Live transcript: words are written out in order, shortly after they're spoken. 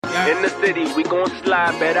In the city, we gon'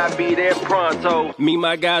 slide, bet I be there pronto. Me,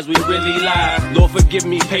 my guys, we really live. Lord, forgive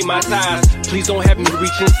me, pay my tithes. Please don't have me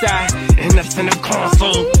reach inside. And that's in the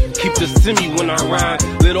console. Keep the semi when I ride.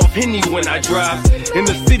 Let off Henny when I drive. In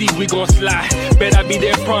the city, we gon' slide. Bet I be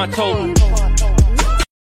there pronto.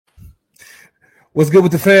 What's good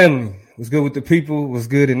with the family? What's good with the people? What's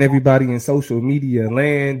good in everybody in social media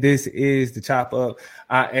land? This is the Chop Up.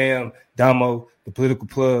 I am Damo, the political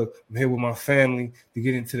plug. I'm here with my family to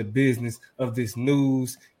get into the business of this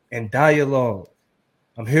news and dialogue.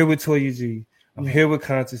 I'm here with Toya G. I'm here with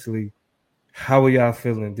Consciously. How are y'all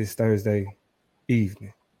feeling this Thursday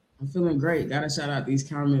evening? I'm feeling great. Gotta shout out these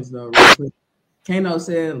comments though, real quick. Kano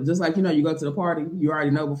said, just like, you go to the party, you already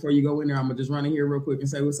know before you go in there, I'm going to just run in here real quick and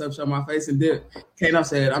say what's up, show my face and dip. Kano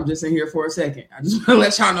said, I'm just in here for a second. I just want to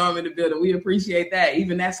let y'all know I'm in the building. We appreciate that.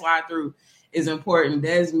 Even that slide through is important.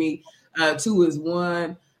 Desme, 2 is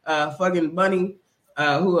 1. Fucking Bunny.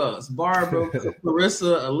 Who else? Barbara,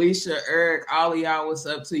 Carissa, Alicia, Eric, all of y'all, what's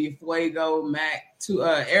up to you? Fuego, Mac, to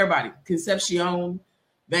everybody. Concepcion,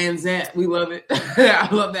 Van Zant, we love it. I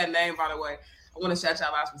love that name, by the way. I want to shout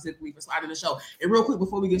y'all out specifically for sliding the show. And real quick,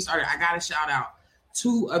 before we get started, I got to shout out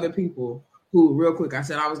 2 other people who, real quick, I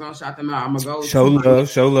said I was going to shout them out. I'm going to go.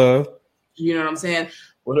 Show love. You know what I'm saying?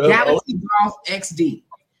 Galaxy Golf XD.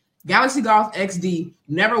 Galaxy Golf XD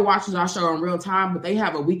never watches our show in real time, but they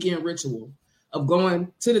have a weekend ritual of going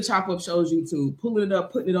to the Chop Up Show's YouTube, pulling it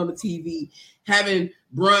up, putting it on the TV, having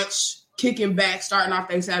brunch, kicking back, starting off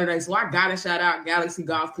their Saturday. So I got to shout out Galaxy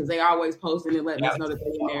Golf because they always posting and letting us know that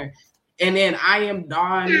they're in there. And then I am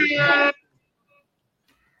Don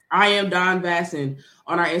Vasson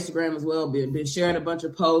on our Instagram as well. Been sharing a bunch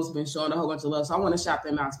of posts, been showing a whole bunch of love. So I want to shout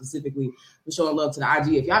them out specifically for showing love to the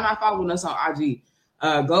IG. If y'all not following us on IG,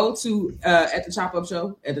 go to at the Chop Up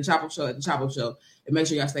Show, and make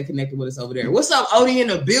sure y'all stay connected with us over there. What's up, Odie in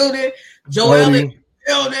the building? Joel in the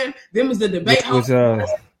building. Them was the debate. Up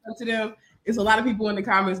to them. It's a lot of people in the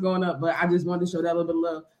comments going up, but I just wanted to show that little bit of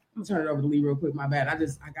love. I'm gonna turn it over to Lee real quick. My bad. I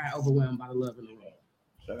got overwhelmed by the love in the world.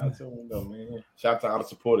 Shout out to them though, man. Shout out to all the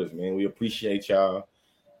supporters, man. We appreciate y'all.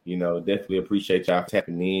 Definitely appreciate y'all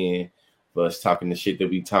tapping in for us talking the shit that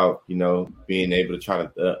we talk. Being able to try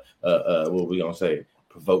to what we gonna say,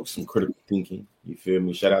 provoke some critical thinking. You feel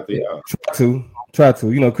me? Shout out to y'all. Try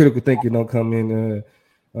to. Critical thinking don't come in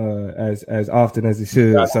as often as it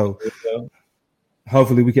should. So.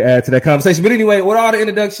 Hopefully we can add to that conversation. But anyway, with all the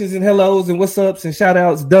introductions and hellos and what's ups and shout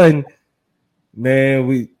outs done, man,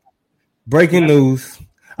 we breaking news.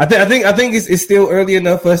 I think it's still early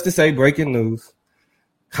enough for us to say breaking news.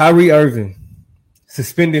 Kyrie Irving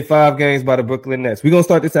suspended 5 games by the Brooklyn Nets. We're gonna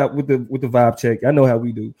start this out with the vibe check. I know how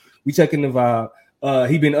we do. We checking the vibe.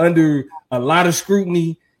 He been under a lot of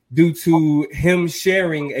scrutiny due to him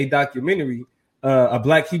sharing a documentary, a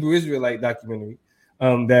Black Hebrew Israelite documentary.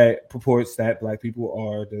 That purports that Black people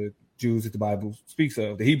are the Jews that the Bible speaks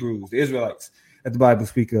of, the Hebrews, the Israelites that the Bible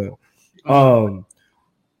speak of.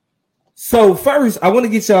 So first, I want to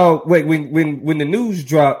get y'all when the news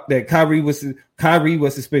dropped that Kyrie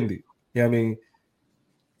was suspended. You know what I mean?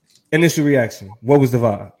 Initial reaction. What was the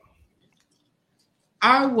vibe?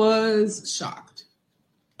 I was shocked.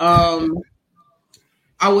 I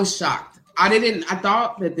was shocked. I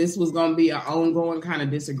thought that this was going to be an ongoing kind of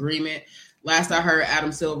disagreement. Last I heard,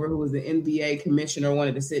 Adam Silver, who was the NBA commissioner,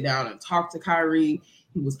 wanted to sit down and talk to Kyrie.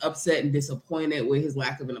 He was upset and disappointed with his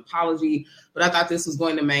lack of an apology. But I thought this was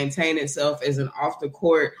going to maintain itself as an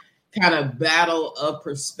off-the-court kind of battle of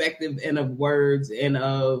perspective and of words and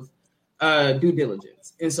of due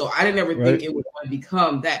diligence. And so I didn't ever think it would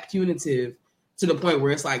become that punitive to the point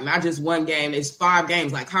where it's like not just one game, it's 5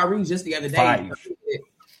 games. Like Kyrie just the other day,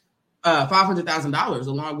 $500,000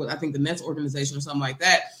 along with, I think, the Nets organization or something like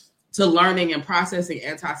that, to learning and processing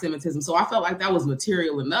anti-Semitism. So I felt like that was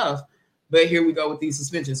material enough, but here we go with these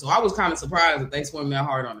suspensions. So I was kind of surprised that they swung that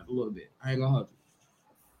hard on it a little bit. I ain't gonna hold you.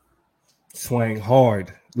 Swing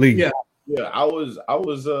hard, Lee. Yeah. I was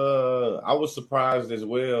surprised as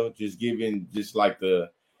well. Just given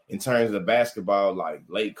in terms of basketball, like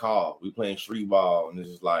late call, we playing street ball, and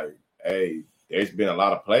it's just like, hey, there's been a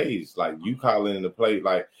lot of plays like you calling in the play,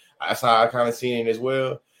 like that's how I kind of seen it as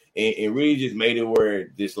well. And really just made it where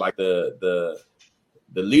just like the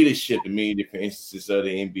leadership, in many different instances of the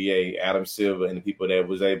NBA, Adam Silver and the people that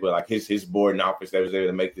was able, like his board and office that was able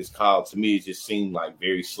to make this call, to me, it just seemed like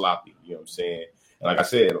very sloppy. You know what I'm saying? And like I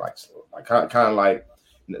said, like kind of like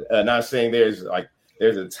not saying there's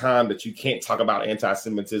a time that you can't talk about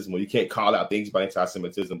anti-Semitism or you can't call out things about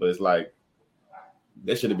anti-Semitism, but it's like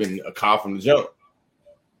there should have been a call from the jump.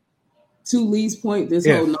 To Lee's point, this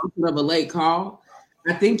whole notion of a late call,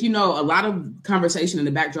 I think, a lot of conversation in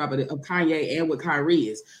the backdrop of Kanye and with Kyrie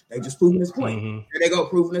is they just proving this point. Mm-hmm. There they go,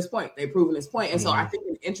 proving this point. They proving this point. And Mm-hmm. so I think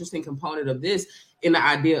an interesting component of this in the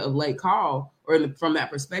idea of late call from that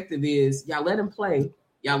perspective is y'all let him play.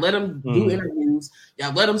 Y'all let him do interviews.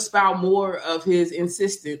 Y'all let him spout more of his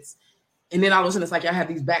insistence. And then all of a sudden it's like y'all have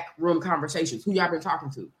these backroom conversations. Who y'all been talking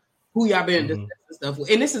to? Who y'all been discussing stuff with?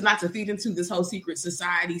 And this is not to feed into this whole secret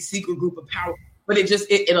society, secret group of power. But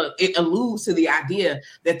it alludes to the idea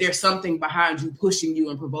that there's something behind you pushing you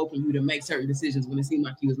and provoking you to make certain decisions when it seemed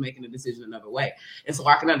like he was making a decision another way. And so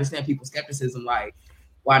I can understand people's skepticism, like,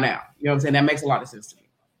 why now? You know what I'm saying? That makes a lot of sense to me.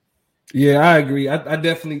 Yeah, I agree. I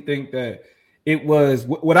definitely think that it was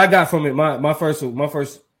what I got from it. My first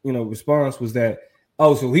response was that,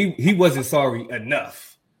 so he wasn't sorry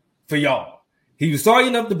enough for y'all. He was sorry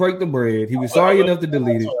enough to break the bread. He was sorry enough to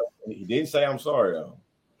delete it. He didn't say I'm sorry though.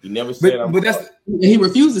 He never said I'm sorry. He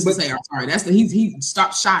refuses to say I'm sorry. That's he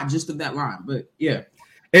stopped shy just of that line. But yeah.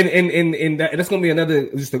 And that's gonna be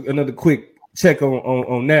another quick check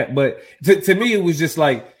on that. But to me, it was just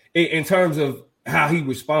like in terms of how he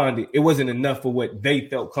responded, it wasn't enough for what they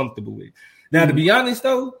felt comfortable with. Now, to be honest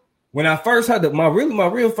though, when I first heard that, my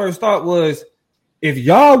real first thought was, if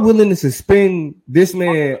y'all willing to suspend this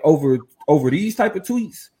man over these type of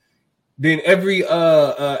tweets, then every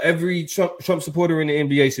Trump supporter in the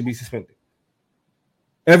NBA should be suspended.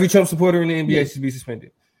 Every Trump supporter in the NBA should be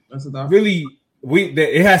suspended. That's a really,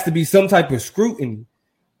 it has to be some type of scrutiny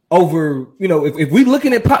over, if we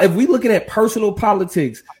looking at personal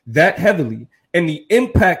politics that heavily and the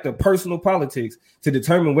impact of personal politics to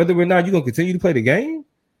determine whether or not you're gonna continue to play the game.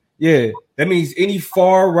 Yeah, that means any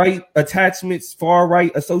far right attachments, far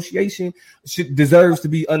right association deserves to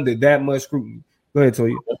be under that much scrutiny. Go ahead,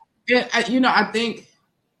 Toya. Yeah, I think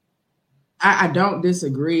I don't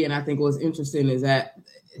disagree, and I think what's interesting is that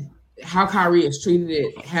how Kyrie has treated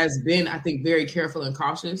it has been, I think, very careful and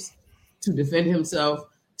cautious to defend himself,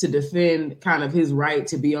 to defend kind of his right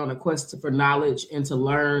to be on a quest for knowledge and to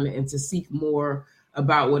learn and to seek more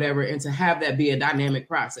about whatever, and to have that be a dynamic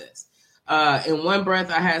process. In one breath,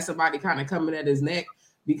 I had somebody kind of coming at his neck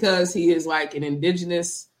because he is like an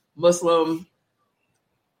indigenous Muslim,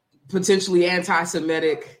 potentially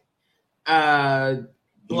anti-Semitic, proud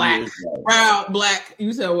black.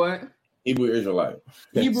 You said what? Hebrew Israelite.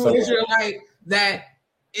 Hebrew Israelite that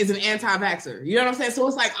is an anti-vaxxer. You know what I'm saying? So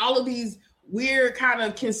it's like all of these weird kind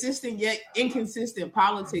of consistent yet inconsistent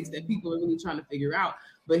politics that people are really trying to figure out.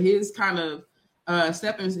 But his kind of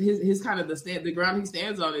his kind of the ground he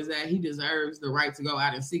stands on is that he deserves the right to go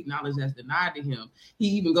out and seek knowledge that's denied to him. He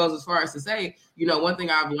even goes as far as to say, one thing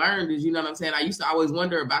I've learned is, you know what I'm saying, I used to always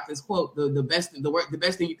wonder about this quote, the best thing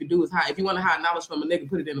you can do is if you want to hide knowledge from a nigga,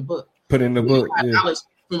 put it in a book. Put it in the book. Knowledge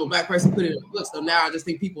from a black person, put it in a book. So now I just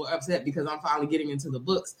think people are upset because I'm finally getting into the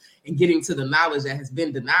books and getting to the knowledge that has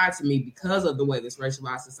been denied to me because of the way this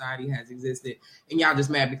racialized society has existed. And y'all just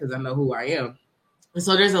mad because I know who I am. And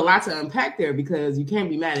so there's a lot to unpack there because you can't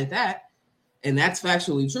be mad at that. And that's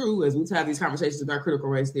factually true. As we have these conversations about critical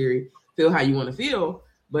race theory, feel how you want to feel,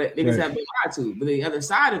 but niggas have been lied to. But the other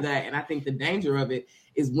side of that, and I think the danger of it,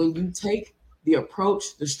 is when you take the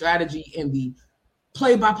approach, the strategy, and the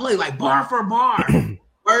play-by-play, like bar for bar,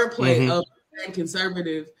 wordplay of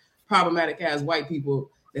conservative, problematic-ass white people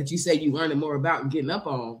that you say you learning more about and getting up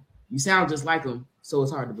on, you sound just like them, so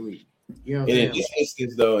it's hard to believe. You know, in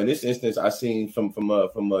this instance, I seen from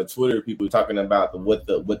Twitter people talking about what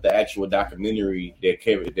the actual documentary that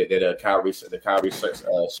Kyrie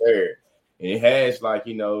shared, and it has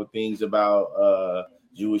things about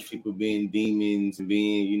Jewish people being demons and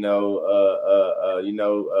being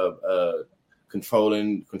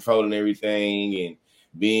controlling everything and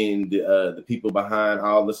being the people behind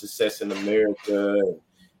all the success in America. You know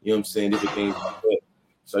what I'm saying? Different things like that.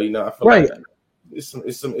 So I feel like it's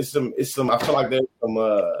some. I feel like there's some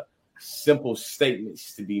simple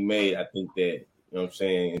statements to be made. I think that, you know what I'm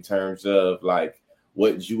saying, in terms of like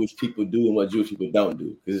what Jewish people do and what Jewish people don't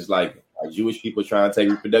do. Because it's like, are Jewish people trying to take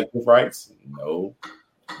reproductive rights? No.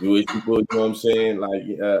 Jewish people, you know what I'm saying, like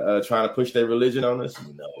trying to push their religion on us?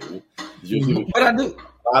 No. Jewish people, but I do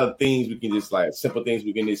a lot of things we can just simple things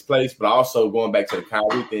we can displace, but also going back to the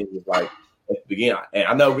Kyrie thing is like at the beginning. And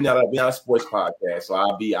I know we're not a sports podcast, so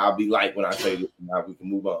I'll be light when I say this. Now we can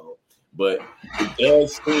move on. But it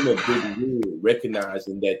does seem a bit weird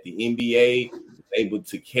recognizing that the NBA is able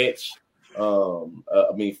to catch,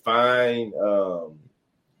 find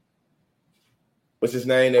what's his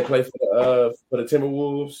name that played for the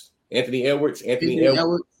Timberwolves? Anthony Edwards.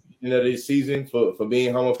 This season for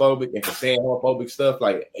being homophobic and for saying homophobic stuff,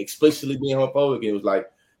 like explicitly being homophobic. It was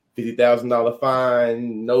like $50,000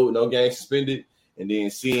 fine, no game suspended. and then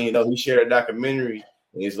seeing, he shared a documentary,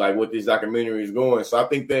 and it's like what this documentary is going. So I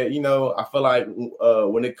think that, I feel like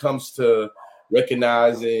when it comes to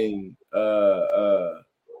recognizing,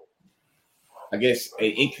 I guess, an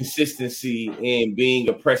inconsistency in being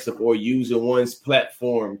oppressive or using one's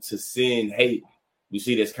platform to send hate, you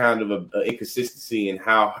see there's kind of an inconsistency in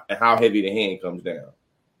how heavy the hand comes down.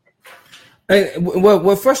 And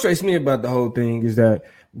what frustrates me about the whole thing is that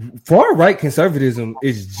far right conservatism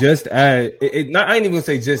is just as I ain't even gonna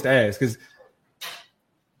say just as, because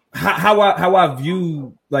how I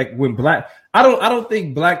view, like, when I don't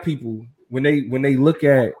think black people, when they look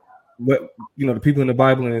at what the people in the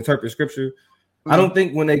Bible and interpret scripture, I don't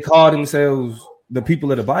think when they call themselves the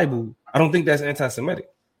people of the Bible, I don't think that's anti-Semitic.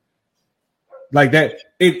 Like that,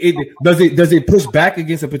 does it push back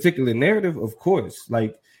against a particular narrative? Of course.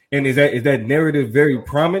 Like, and is that narrative very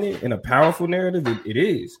prominent and a powerful narrative? It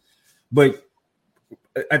is. But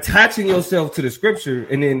attaching yourself to the scripture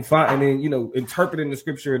and then interpreting the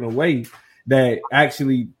scripture in a way that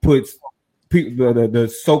actually puts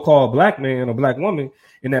the so-called black man or black woman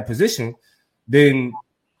in that position, then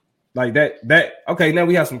like that okay, now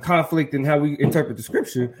we have some conflict in how we interpret the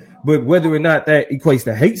scripture, but whether or not that equates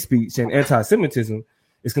to hate speech and anti-Semitism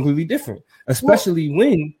is completely different. Especially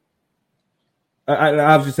when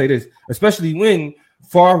I'll just say this, especially when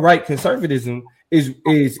far right conservatism is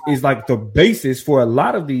like the basis for a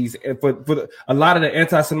lot of these, for a lot of the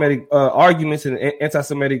anti-Semitic arguments and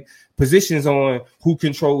anti-Semitic positions on who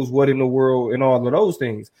controls what in the world and all of those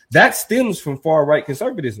things. That stems from far right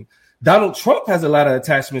conservatism. Donald Trump has a lot of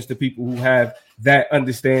attachments to people who have that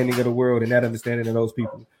understanding of the world and that understanding of those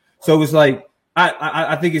people. So it's like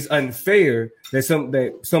I think it's unfair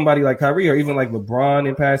that somebody like Kyrie or even like LeBron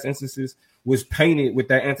in past instances was painted with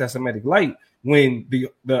that anti-Semitic light, when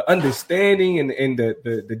the understanding and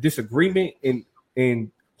the disagreement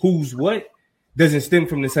in who's what doesn't stem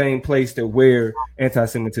from the same place that where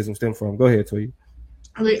anti-Semitism stem from. Go ahead, Toya.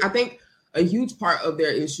 I mean, I think a huge part of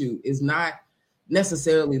their issue is not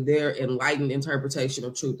necessarily their enlightened interpretation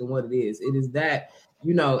of truth and what it is. It is that,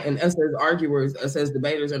 and us as arguers, us as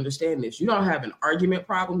debaters understand this. You don't have an argument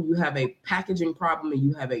problem. You have a packaging problem, and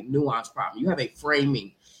you have a nuance problem. You have a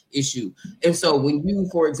framing issue. And so when you,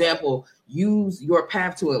 for example, use your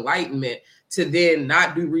path to enlightenment to then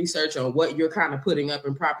not do research on what you're kind of putting up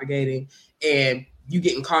and propagating, and you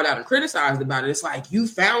getting called out and criticized about it, it's like you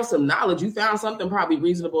found some knowledge, you found something probably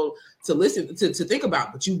reasonable to listen to think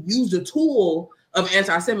about, but you used a tool of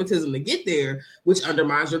anti-Semitism to get there, which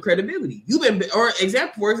undermines your credibility. For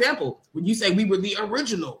example, when you say we were the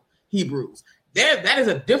original Hebrews, that is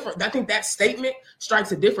a different. I think that statement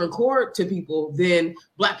strikes a different chord to people than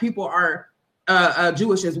Black people are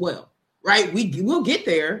Jewish as well, right? We'll get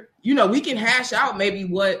there. We can hash out maybe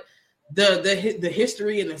what the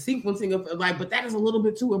history and the sequencing of, like, but that is a little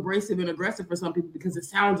bit too abrasive and aggressive for some people, because it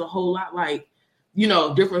sounds a whole lot like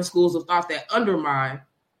different schools of thought that undermine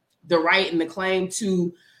the right and the claim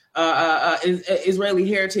to Israeli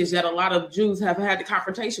heritage that a lot of Jews have had the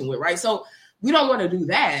confrontation with, right? So we don't want to do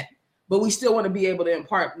that, but we still want to be able to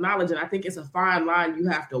impart knowledge. And I think it's a fine line you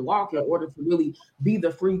have to walk in order to really be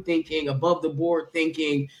the free thinking, above the board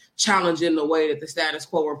thinking, challenging the way that the status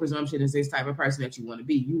quo or presumption is this type of person that you want to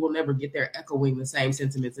be. You will never get there echoing the same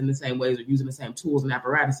sentiments in the same ways or using the same tools and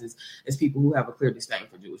apparatuses as people who have a clear disdain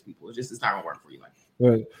for Jewish people. It's not going to work for you like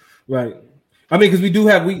that. Right. I mean, because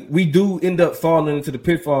we do end up falling into the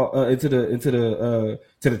pitfall, into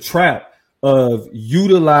the trap of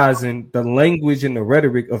utilizing the language and the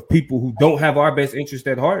rhetoric of people who don't have our best interest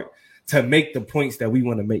at heart to make the points that we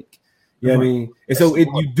want to make. You know what I mean? And so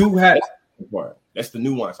you do have that's the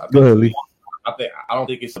nuance. I don't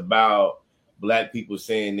think it's about Black people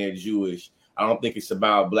saying they're Jewish. I don't think it's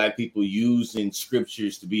about Black people using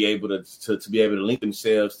scriptures to be able to link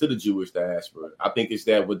themselves to the Jewish diaspora. I think it's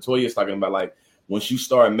that what Toya's talking about, like once you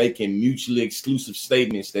start making mutually exclusive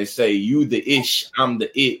statements that say you the ish, I'm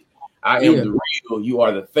the it, I am the real, you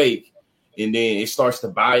are the fake, and then it starts to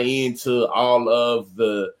buy into all of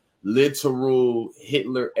the literal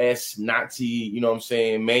Hitler-esque Nazi,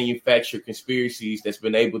 manufactured conspiracies that's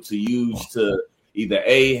been able to use to either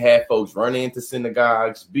A, have folks run into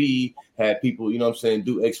synagogues, B, have people,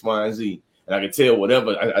 do X, Y, and Z. And I can tell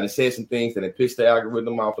whatever, I just said some things that pissed the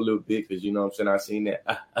algorithm off a little bit because, I seen that.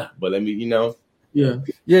 But let me, Yeah.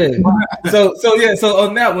 So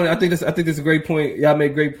on that one, I think that's a great point. Y'all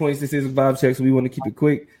make great points. This is a vibe check, so we want to keep it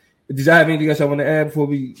quick. Did y'all have anything else y'all want to add before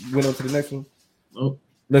we went on to the next one? Nope.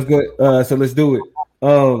 Let's go. So let's do it.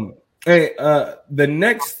 Hey, the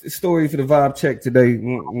next story for the vibe check today,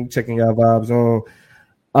 I'm checking y'all vibes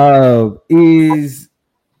on, is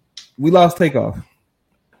we lost Takeoff.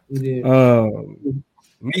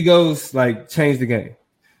 Migos like changed the game.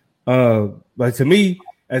 Like to me,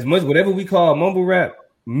 as much whatever we call mumble rap,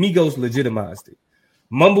 Migos legitimized it.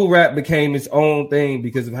 Mumble rap became its own thing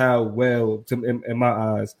because of how well, in my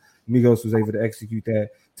eyes, Migos was able to execute that.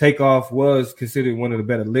 Takeoff was considered one of the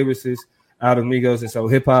better lyricists out of Migos, and so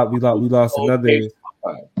hip hop we lost another.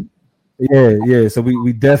 Yeah. So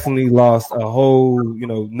we definitely lost a whole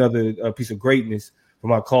another piece of greatness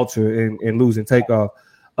from our culture in losing Takeoff.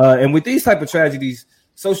 And with these type of tragedies,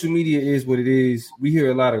 social media is what it is. We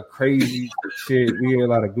hear a lot of crazy shit. We hear a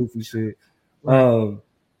lot of goofy shit.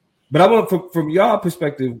 But I want from y'all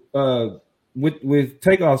perspective, with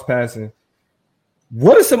Takeoff's passing,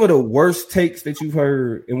 what are some of the worst takes that you've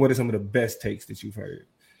heard, and what are some of the best takes that you've heard?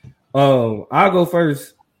 I'll go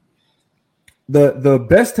first. The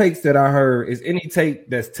best takes that I heard is any take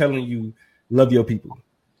that's telling you love your people.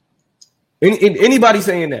 Anybody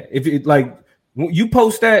saying that, if it like you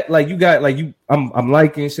post that, like you got like you, I'm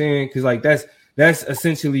liking, sharing, because like that's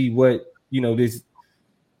essentially what this.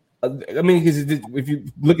 I mean, because if you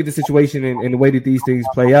look at the situation and the way that these things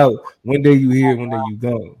play out, one day you here, one day you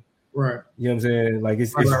gone. Right. You know what I'm saying? Like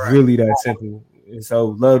it's really that simple. And so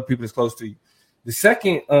love people that's close to you. The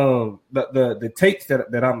second, the takes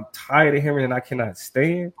that I'm tired of hearing and I cannot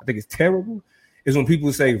stand, I think it's terrible, is when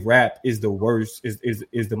people say rap is the worst,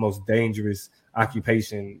 is the most dangerous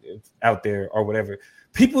occupation out there or whatever.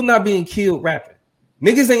 People not being killed rapping.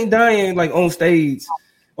 Niggas ain't dying like on stage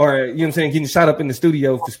or getting shot up in the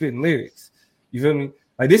studio for spitting lyrics. You feel me?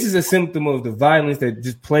 Like this is a symptom of the violence that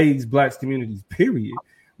just plagues Black communities, period.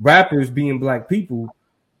 Rappers being Black people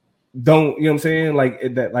don't,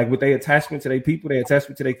 like that, like with their attachment to their people, their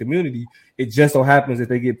attachment to their community, it just so happens that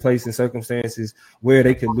they get placed in circumstances where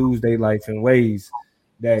they can lose their life in ways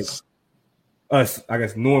that us, I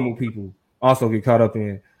guess, normal people also get caught up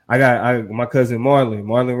in. I got my cousin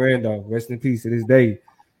Marlon Randolph, rest in peace to this day.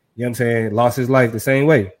 You know what I'm saying? Lost his life the same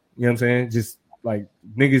way. You know what I'm saying? Just like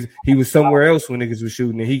niggas, he was somewhere else when niggas was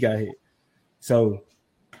shooting and he got hit. So,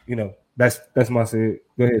 that's my say.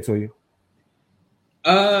 Go ahead, Toya.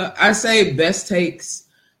 I say best takes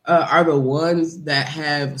are the ones that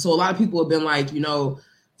have. So a lot of people have been like,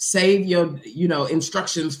 save your,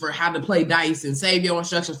 instructions for how to play dice and save your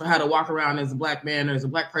instructions for how to walk around as a Black man or as a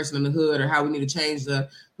Black person in the hood or how we need to change the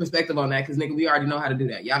perspective on that. Because nigga, we already know how to do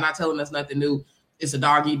that. Y'all not telling us nothing new. It's a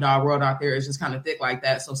dog-eat-dog world out there. It's just kind of thick like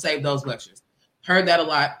that. So save those lectures. Heard that a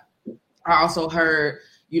lot. I also heard,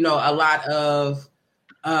 a lot of,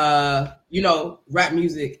 rap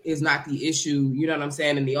music is not the issue. You know what I'm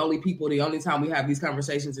saying? And the only time we have these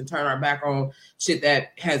conversations and turn our back on shit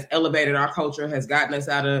that has elevated our culture, has gotten us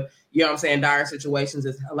out of, dire situations,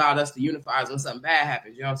 has allowed us to unify when something bad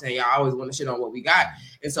happens. You know what I'm saying? Y'all always want to shit on what we got.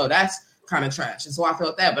 And so that's kind of trash. And so I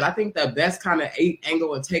felt that. But I think the best kind of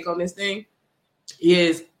angle and take on this thing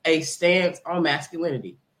is a stance on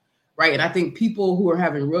masculinity, right? And I think people who are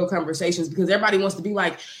having real conversations, because everybody wants to be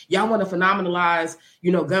like, y'all want to phenomenalize,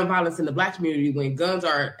 gun violence in the Black community when guns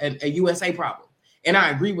are a USA problem. And I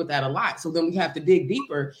agree with that a lot. So then we have to dig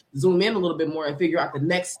deeper, zoom in a little bit more and figure out the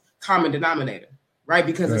next common denominator, right?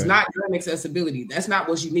 Because It's not gun accessibility. That's not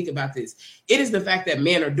what's unique about this. It is the fact that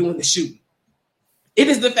men are doing the shooting. It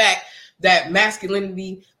is the fact that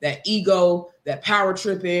masculinity, that ego, that power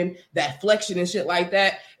tripping, that flexion and shit like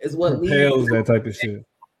that is what leads to that type of shit.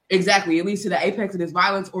 Exactly. It leads to the apex of this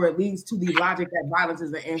violence, or it leads to the logic that violence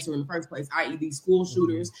is the answer in the first place, i.e. these school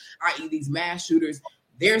shooters, i.e. these mass shooters.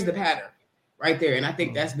 There's the pattern right there. And I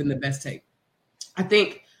think that's been the best take. I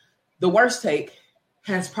think the worst take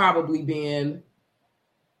has probably been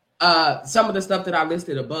some of the stuff that I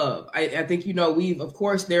listed above. I think, of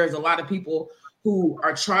course, there's a lot of people who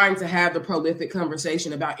are trying to have the prolific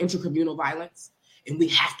conversation about intercommunal violence. And we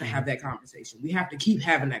have to have that conversation. We have to keep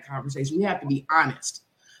having that conversation. We have to be honest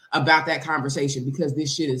about that conversation because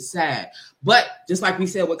this shit is sad. But just like we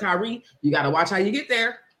said with Kyrie, you got to watch how you get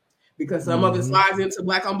there because some of it slides into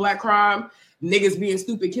Black on Black crime, niggas being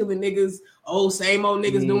stupid, killing niggas, same old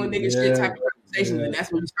niggas doing nigga shit type of conversations. And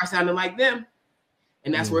that's when you start sounding like them.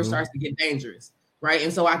 And that's where it starts to get dangerous, right?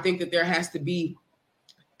 And so I think that there has to be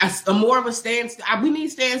a more of a standstill. We need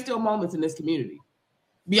standstill moments in this community.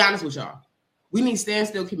 Be honest with y'all. We need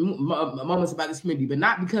standstill moments about this community, but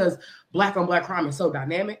not because Black on Black crime is so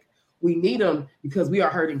dynamic. We need them because we are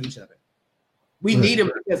hurting each other. We need them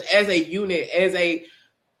because as a unit, as a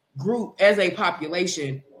group, as a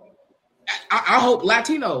population, I hope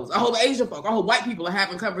Latinos, I hope Asian folk, I hope white people are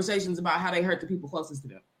having conversations about how they hurt the people closest to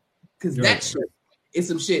them. Because that shit is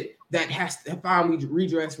some shit that has to find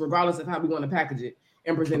redress regardless of how we want to package it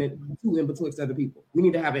and present it to and betwixt other people. We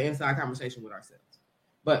need to have an inside conversation with ourselves.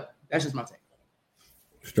 But that's just my take.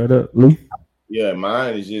 Straight up, Lou. Yeah,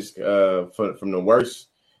 mine is just from the worst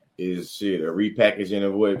is shit a repackaging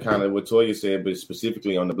of what Toya said, but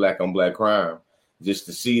specifically on the black on black crime. Just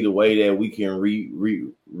to see the way that we can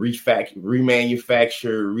remanufacture,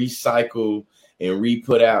 recycle, and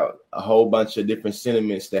re-put out a whole bunch of different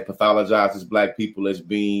sentiments that pathologizes black people as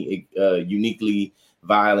being uniquely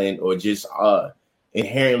violent or just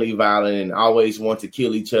inherently violent and always want to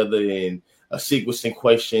kill each other, and a sequencing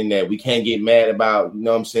question that we can't get mad about, you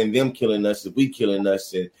know what I'm saying, them killing us if we killing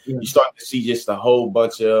us. And you start to see just a whole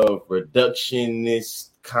bunch of reductionist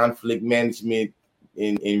conflict management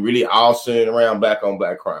and really all centered around black on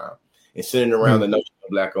black crime and centered around the notion of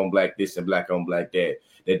black on black this and black on black that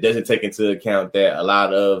doesn't take into account that a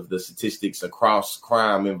lot of the statistics across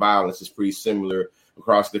crime and violence is pretty similar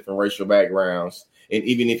across different racial backgrounds. And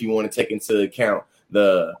even if you want to take into account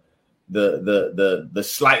the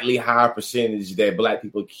slightly higher percentage that black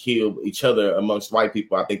people kill each other amongst white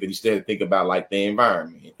people, I think that you still have to think about like the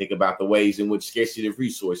environment and think about the ways in which scarcity of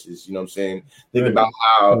resources, you know what I'm saying? Think about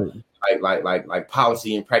how like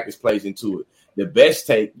policy and practice plays into it. The best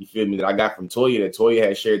take, you feel me, that I got from Toya that Toya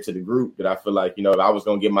had shared to the group that I feel like, you know, if I was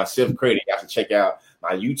going to give myself credit, I should check out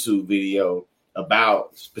my YouTube video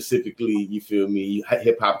about specifically, you feel me,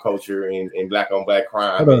 hip hop culture and black on black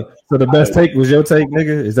crime. So the best take was your take,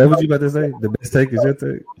 nigga? Is that what you about to say? The best take is your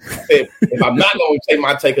take? If I'm not going to take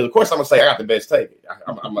my take, of course I'm going to say I got the best take.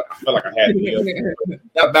 I feel like I had to.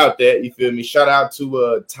 Not about that, you feel me? Shout out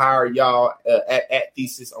to Tyre Y'all at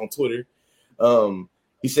Thesis on Twitter.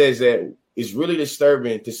 He says that it's really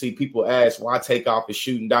disturbing to see people ask why Takeoff is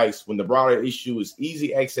shooting dice when the broader issue is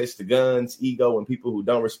easy access to guns, ego, and people who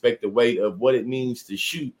don't respect the weight of what it means to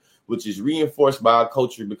shoot, which is reinforced by our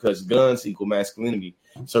culture because guns equal masculinity.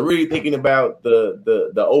 So really thinking about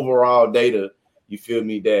the overall data, you feel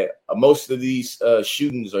me, that most of these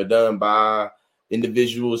shootings are done by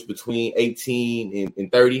individuals between 18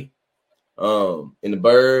 and 30 in the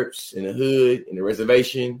burbs, in the hood, in the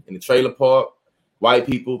reservation, in the trailer park. White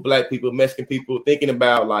people, black people, Mexican people, thinking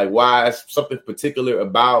about like why is something particular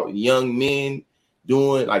about young men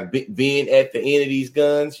doing like being at the end of these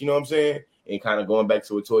guns, you know what I'm saying? And kind of going back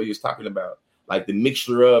to what Toya was talking about, like the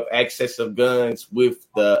mixture of access of guns with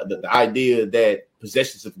the idea that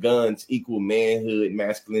possessions of guns equal manhood,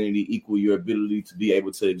 masculinity, equal your ability to be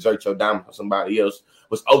able to exert your dominance on somebody else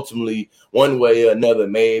was ultimately one way or another.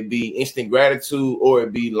 May it be instant gratitude or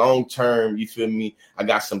it be long term. You feel me? I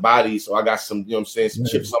got some bodies, so I got some, you know what I'm saying, some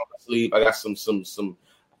chips on my sleeve. I got some, you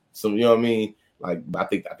know what I mean? Like I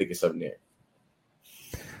think it's something there.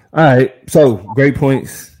 All right, so great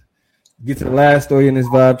points. Get to the last story in this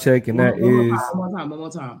vibe check, and that is one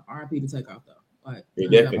more time. RIP to Takeoff though. Like,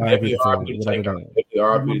 definitely RIP to Takeoff.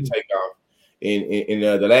 RIP to Takeoff. And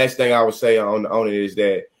the last thing I would say on it is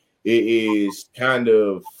that it is kind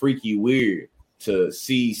of freaky weird to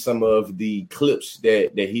see some of the clips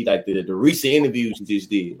that he like the recent interviews he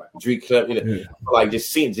just did, like Drake clip, you know, like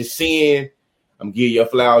just seeing. I'm giving you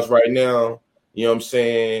flowers right now. You know what I'm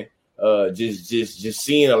saying? Just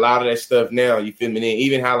seeing a lot of that stuff now. You feel me? And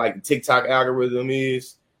even how like the TikTok algorithm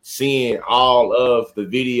is seeing all of the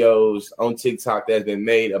videos on TikTok that's been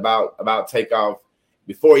made about Takeoff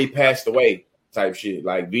before he passed away. Type shit,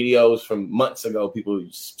 like videos from months ago, people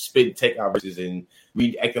spitting Takeoff verses and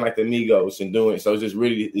acting like the Migos and doing it. So it's just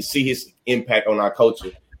really to see his impact on our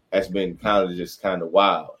culture has been kind of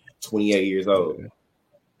wild. 28 years old.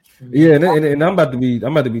 Yeah, and I'm about to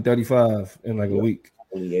be 35 in like a week.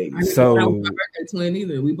 28. So that was my birthday twin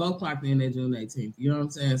either. We both clocked in at June 18th. You know what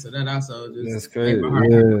I'm saying? So that also just that's crazy.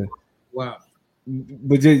 Yeah. Wow.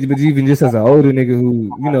 But even just as an older nigga who,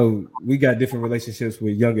 you know, we got different relationships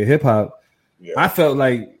with younger hip hop. Yeah. I felt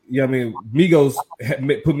like, you know what I mean, Migos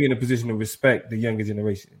put me in a position to respect the younger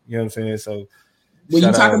generation. You know what I'm saying? So when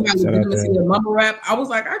you talking about legitimacy of mumble rap, I was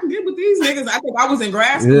like, I can get with these niggas. I think I was in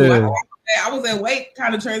grad school. Yeah. I was at Wake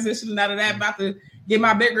kind of transitioning out of that, about to get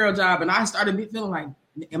my big girl job. And I started feeling like,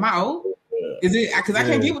 am I old? Is it because I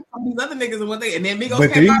can't get with some of these other niggas and what they, and then Migos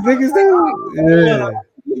but came these out. Niggas do? Yeah.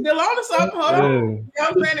 You still on to something? Hold on. You know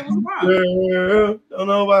what I'm saying? It was wild. Don't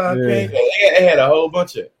know why I can't. They had a whole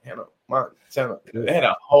bunch of, they had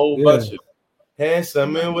a whole bunch of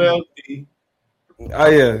handsome and wealthy. Oh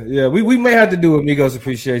yeah. We may have to do a Migos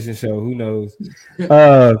appreciation show. Who knows?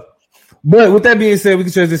 But with that being said, we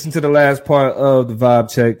can transition to the last part of the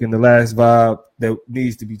vibe check, and the last vibe that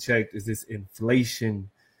needs to be checked is this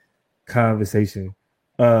inflation conversation.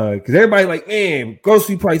 Because everybody like, man,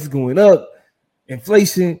 grocery prices going up,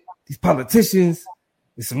 inflation, these politicians,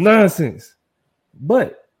 it's some nonsense.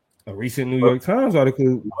 But a recent New York Times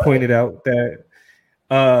article pointed out that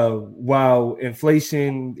while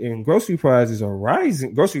inflation and grocery prices are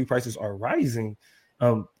rising,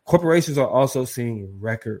 corporations are also seeing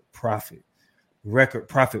record profit,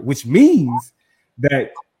 which means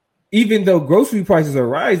that even though grocery prices are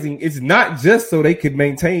rising, it's not just so they could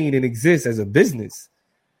maintain and exist as a business.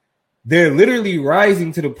 They're literally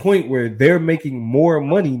rising to the point where they're making more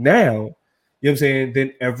money now, you know what I'm saying,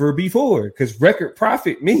 than ever before. Because record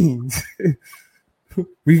profit means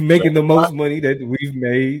we've making the most money that we've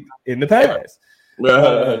made in the past.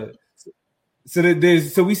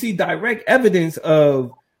 So we see direct evidence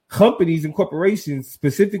of companies and corporations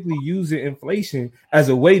specifically using inflation as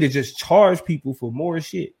a way to just charge people for more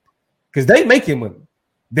shit. Because they making money.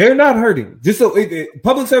 They're not hurting. Just so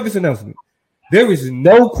public service announcement. There is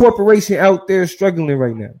no corporation out there struggling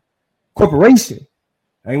right now. Corporation.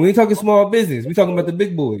 I mean, we ain't talking small business. We talking about the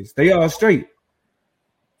big boys. They are straight.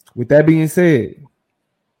 With that being said,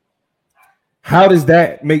 how does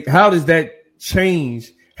that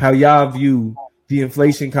change how y'all view the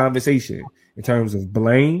inflation conversation in terms of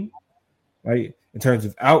blame, right? In terms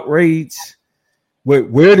of outrage?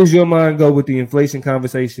 Where does your mind go with the inflation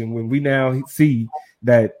conversation when we now see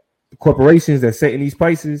that corporations that setting these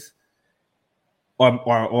prices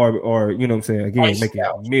are you know what I'm saying, again, making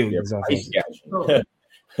millions off of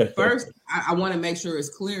it? First, I want to make sure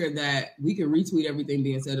it's clear that we can retweet everything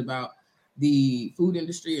being said about the food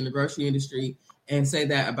industry and the grocery industry and say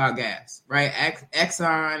that about gas, right?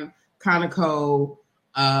 Exxon, Conoco,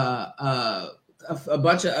 a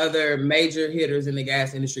bunch of other major hitters in the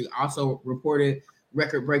gas industry also reported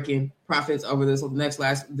record-breaking profits over this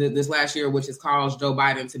last year, which has caused Joe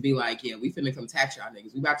Biden to be like, yeah, we finna come tax y'all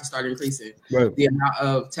niggas. We about to start increasing the amount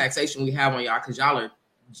of taxation we have on y'all because y'all are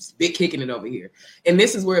just big kicking it over here. And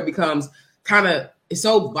this is where it becomes it's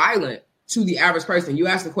so violent to the average person. You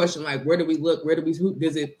ask the question, like, where do we look? Who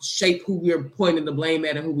does it shape who we're pointing the blame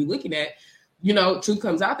at and who we're looking at? You know, truth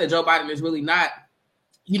comes out that Joe Biden is really not,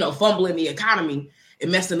 fumbling the economy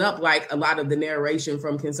and messing up like a lot of the narration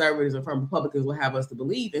from conservatives and from Republicans will have us to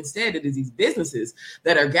believe. Instead, it is these businesses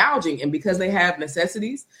that are gouging. And because they have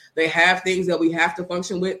necessities, they have things that we have to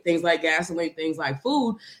function with, things like gasoline, things like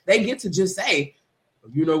food, they get to just say,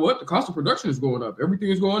 you know what? The cost of production is going up. Everything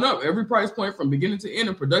is going up. Every price point from beginning to end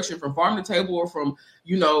of production, from farm to table or from,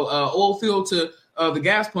 oil field to the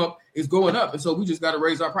gas pump is going up. And so we just got to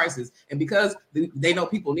raise our prices. And because they know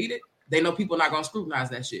people need it, they know people are not going to scrutinize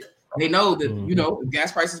that shit. They know that, if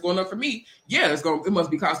gas prices going up for me, it must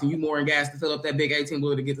be costing you more in gas to fill up that big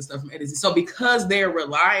 18-wheeler to get the stuff from Edison. So because they're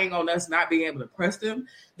relying on us not being able to press them,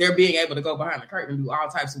 they're being able to go behind the curtain and do all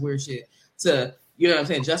types of weird shit to,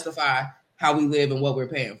 justify how we live and what we're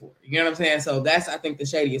paying for. You know what I'm saying? So that's, I think, the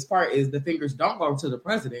shadiest part is the fingers don't go to the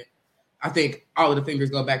president. I think all of the fingers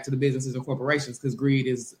go back to the businesses and corporations because greed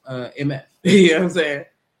is MF. You know what I'm saying?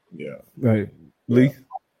 Yeah. Right. Lee?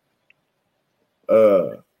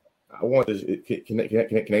 I want this.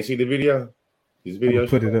 Can I see the video? This video?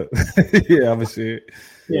 Put it up. Yeah, I'm going to share it.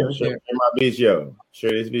 Yeah, share my video.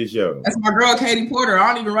 Share this video. That's my girl, Katie Porter.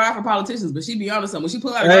 I don't even ride for politicians, but she be on to something. When she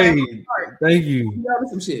pull out thank you. She be on to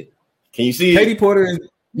some shit. Can you see Katie Porter is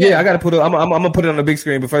I gotta put it. I'm gonna put it on the big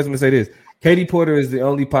screen, but first I'm gonna say this. Katie Porter is the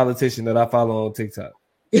only politician that I follow on TikTok.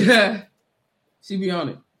 Yeah. She be on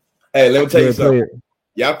it. Hey, let me tell you something.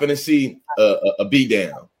 Y'all finna see a beat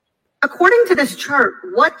down. According to this chart,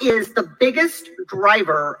 what is the biggest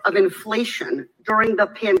driver of inflation during the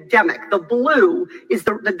pandemic? The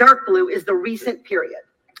dark blue is the recent period.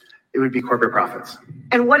 It would be corporate profits.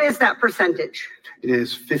 And what is that percentage? It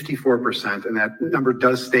is 54%, and that number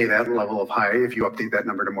does stay that level of high if you update that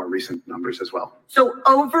number to more recent numbers as well. So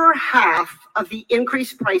over half of the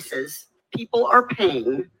increased prices people are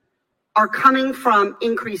paying are coming from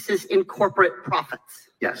increases in corporate profits.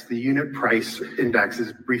 Yes, the unit price index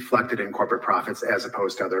is reflected in corporate profits as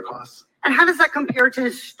opposed to other costs. And how does that compare to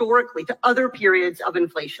historically, to other periods of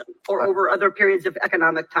inflation or over other periods of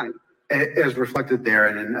economic time? As reflected there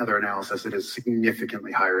and in other analysis, it is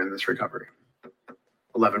significantly higher in this recovery,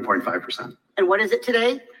 11.5%. And what is it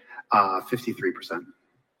today? 53%.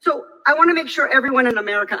 So I want to make sure everyone in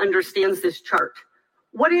America understands this chart.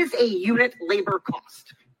 What is a unit labor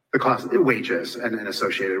cost? The cost, wages and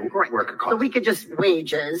associated worker costs. So we could just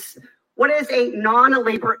wages. What is a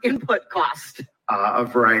non-labor input cost? A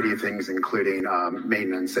variety of things, including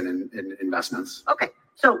maintenance and investments. Okay,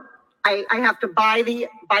 so I have to buy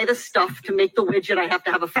the stuff to make the widget. I have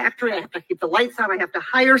to have a factory. I have to keep the lights on. I have to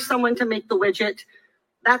hire someone to make the widget.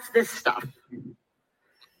 That's this stuff.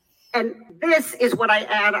 And this is what I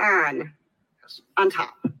add on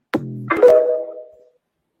top.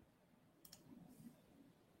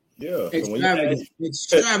 Yeah,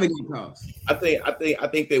 extravagant costs. I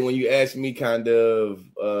think that when you ask me kind of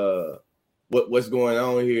what's going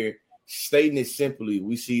on here, stating it simply,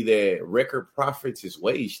 we see that record profits is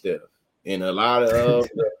wage theft, and a lot of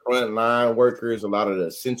the frontline workers, a lot of the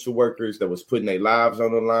essential workers that was putting their lives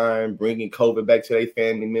on the line, bringing COVID back to their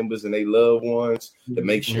family members and their loved ones to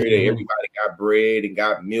make sure that everybody got bread and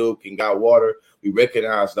got milk and got water. We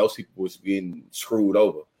recognize those people was being screwed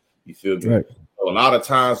over. You feel me? Right. So a lot of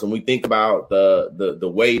times when we think about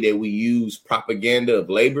the way that we use propaganda of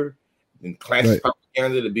labor and classic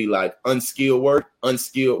propaganda to be like unskilled work,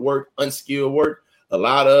 unskilled work, unskilled work, a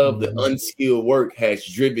lot of the unskilled work has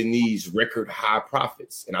driven these record high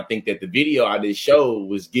profits. And I think that the video I just showed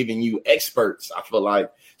was giving you experts, I feel like,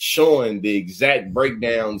 showing the exact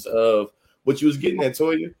breakdowns of what you was getting at,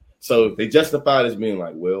 Toya. So they justified as being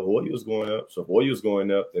like, well, oil was going up. So if oil was going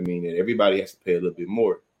up, that means that everybody has to pay a little bit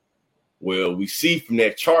more. Well, we see from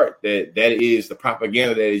that chart that is the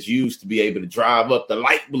propaganda that is used to be able to drive up the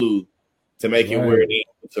light blue to make it where it is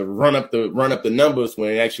to run up the numbers,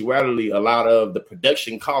 when in actuality a lot of the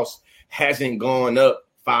production cost hasn't gone up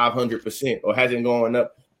 500% or hasn't gone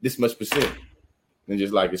up this much percent. And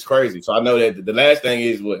just like it's crazy. So I know that the last thing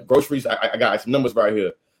is what groceries. I got some numbers right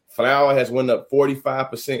here. Flour has went up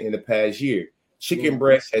 45% in the past year. Chicken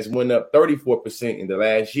breast has went up 34% in the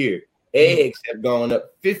last year. Eggs have gone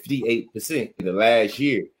up 58% in the last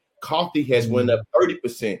year. Coffee has went up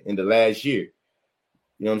 30% in the last year.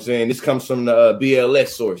 You know what I'm saying? This comes from the BLS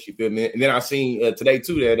source. You feel me? And then I seen today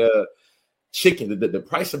too that chicken, the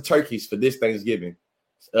price of turkeys for this Thanksgiving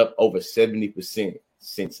is up over 70%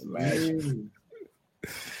 since last year.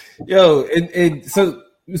 Yo, and so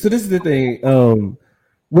this is the thing.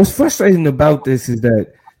 What's frustrating about this is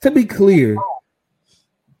that, to be clear,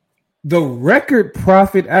 the record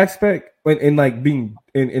profit aspect and like being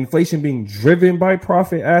in inflation being driven by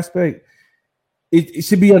profit aspect, it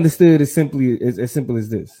should be understood as simple as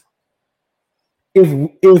this.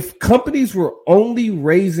 If companies were only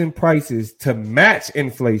raising prices to match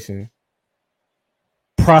inflation,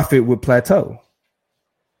 profit would plateau.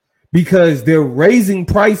 Because they're raising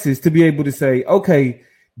prices to be able to say, okay,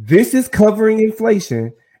 this is covering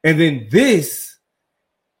inflation, and then this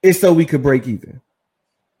is so we could break even.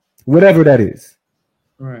 Whatever that is.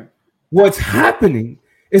 Right. What's happening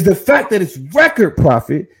is the fact that it's record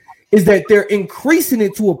profit is that they're increasing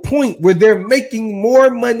it to a point where they're making more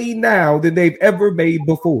money now than they've ever made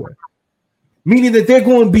before. Meaning that they're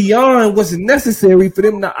going beyond what's necessary for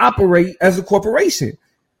them to operate as a corporation.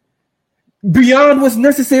 Beyond what's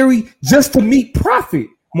necessary just to meet profit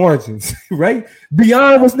margins, right?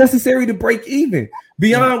 Beyond what's necessary to break even.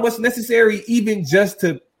 Beyond what's necessary even just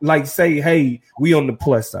to like say, hey, we on the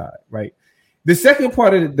plus side, right? The second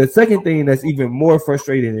part of the second thing that's even more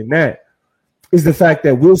frustrating than that is the fact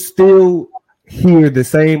that we'll still hear the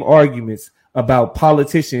same arguments about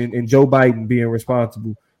politicians and Joe Biden being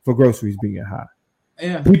responsible for groceries being high.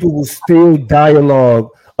 Yeah. People will still dialogue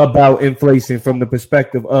about inflation from the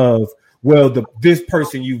perspective of, well, this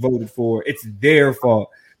person you voted for, it's their fault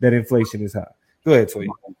that inflation is high. Go ahead, Toya.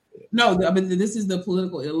 No, I mean, this is the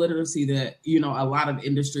political illiteracy that, a lot of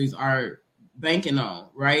industries are banking on,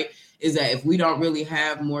 right? Is that if we don't really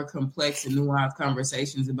have more complex and nuanced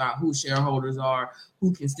conversations about who shareholders are,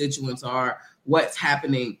 who constituents are, what's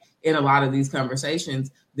happening in a lot of these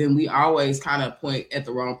conversations, then we always kind of point at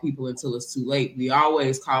the wrong people until it's too late. We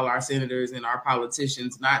always call our senators and our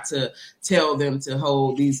politicians not to tell them to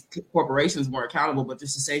hold these corporations more accountable, but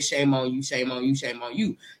just to say, shame on you, shame on you, shame on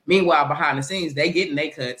you. Meanwhile, behind the scenes, they getting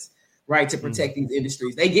their cuts, right, to protect these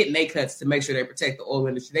industries. They getting their cuts to make sure they protect the oil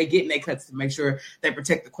industry. They getting their cuts to make sure they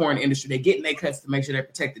protect the corn industry. They getting their cuts to make sure they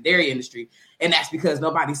protect the dairy industry. And that's because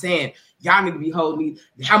nobody's saying, y'all need to be holding me.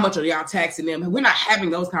 How much are y'all taxing them? We're not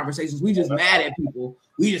having those conversations. We just mad at people.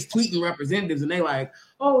 We just tweeting representatives and they like,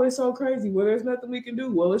 oh, it's so crazy. Well, there's nothing we can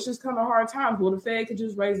do. Well, it's just kind of hard times. Well, the Fed could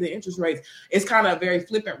just raise the interest rates. It's kind of a very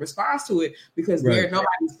flippant response to it because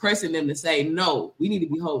nobody's pressing them to say, no, we need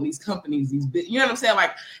to be holding these companies, these big, you know what I'm saying?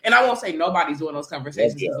 Like, and I won't say nobody's doing those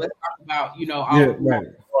conversations. Let's talk about,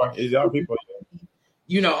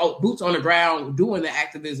 boots on the ground doing the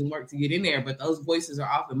activism work to get in there. But those voices are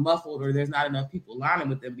often muffled or there's not enough people lining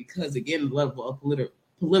with them because, again, the level of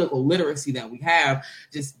political literacy that we have,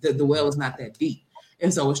 just the well is not that deep.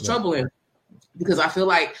 And so it's troubling because I feel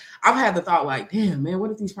like I've had the thought like, damn, man, what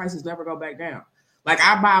if these prices never go back down? Like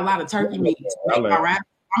I buy a lot of turkey meat to make my wrap.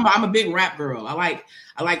 I'm a big wrap girl. I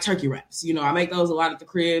like turkey wraps. I make those a lot at the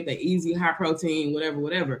crib. They're easy, high protein,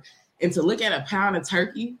 whatever. And to look at a pound of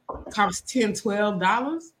turkey costs $10,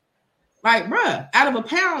 $12. Like, bruh, out of a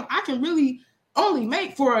pound, I can really only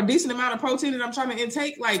make for a decent amount of protein that I'm trying to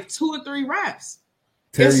intake like 2 or 3 wraps.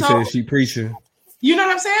 Terry says she preaching. You know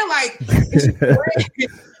what I'm saying? Like,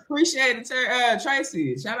 appreciate it,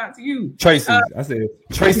 Tracy. Shout out to you, Tracy. I said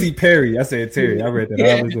Tracy Perry. I said Terry. I read that.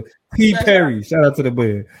 Yeah. P. Perry. Shout out to the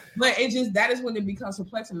boy. But that is when it becomes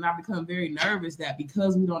perplexing, and I become very nervous that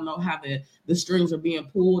because we don't know how the strings are being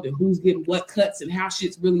pulled and who's getting what cuts and how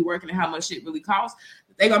shit's really working and how much shit really costs,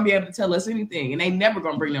 they're gonna be able to tell us anything, and they never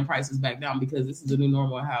gonna bring them prices back down because this is the new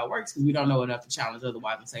normal and how it works because we don't know enough to challenge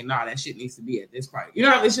otherwise and say, nah, that shit needs to be at this price. You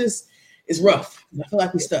know, it's rough. I feel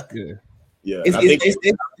like we stuck. Yeah. Yeah,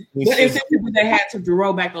 what incentive would they had to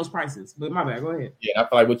roll back those prices? But my bad, go ahead. Yeah, I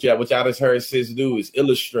feel like what y'all just heard sis do is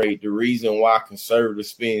illustrate the reason why conservatives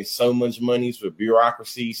spend so much money for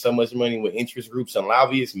bureaucracy, so much money with interest groups and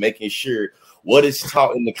lobbyists, making sure what is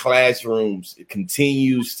taught in the classrooms it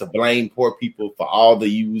continues to blame poor people for all the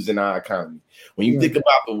U's in our economy. When you think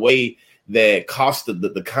about the way that cost of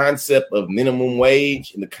the concept of minimum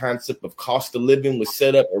wage and the concept of cost of living was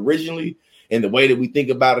set up originally, and the way that we think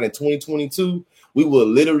about it in 2022, we will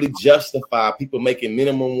literally justify people making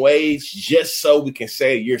minimum wage just so we can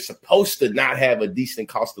say you're supposed to not have a decent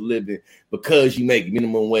cost of living because you make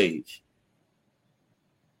minimum wage.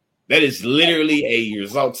 That is literally a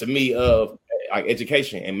result to me of like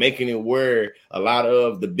education and making it where a lot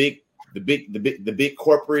of the big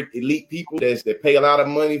corporate elite people that pay a lot of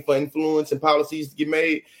money for influence and policies to get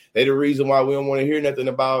made. They're the reason why we don't want to hear nothing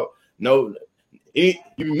about you're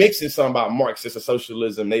mixing something about Marxist or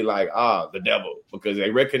socialism. They like, the devil, because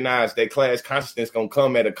they recognize that class consciousness going to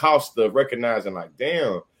come at a cost of recognizing like,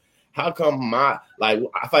 damn, how come I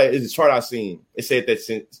thought it's a chart I seen. It said that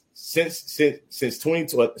since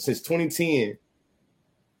 2010,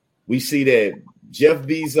 we see that Jeff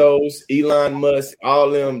Bezos, Elon Musk, all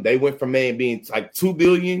of them, they went from being like 2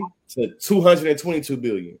 billion to 222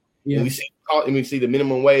 billion. Yeah. And we see the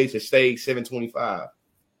minimum wage has stayed $7.25.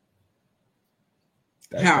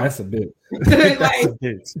 That's a bit. That's a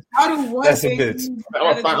bit. That's a bit.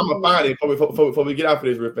 I'm gonna find it before we get out for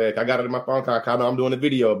this real fast. I got it in my phone call. I know I'm doing a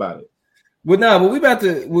video about it. Well, but we about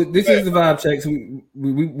to. This is the vibe check. So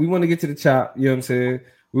we want to get to the chop. You know what I'm saying?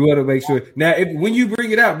 We want to make sure. Now, when you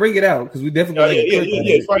bring it out because we definitely.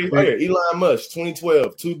 It's right here. Elon Musk,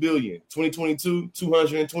 2012, 2 billion. 2022,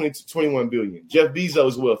 21 billion. Jeff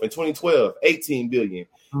Bezos' wealth in 2012, 18 billion.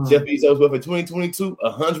 Jeff Bezos' wealth in 2022,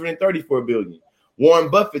 134 billion. Warren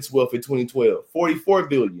Buffett's wealth in 2012, 44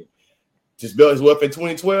 billion. Just Bezos' wealth in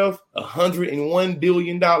 2012, $101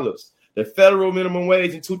 billion. The federal minimum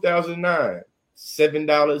wage in 2009,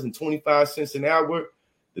 $7.25 an hour.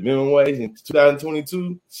 The minimum wage in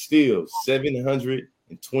 2022, still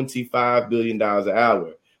 $725 billion an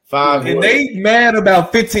hour. And they mad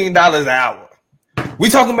about $15 an hour. We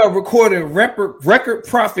talking about recording record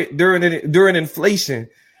profit during inflation,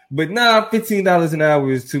 but $15 an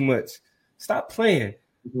hour is too much. Stop playing.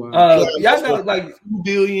 Wow. Y'all know like 2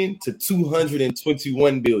 billion to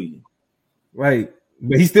 221 billion. Right.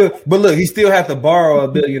 But he still have to borrow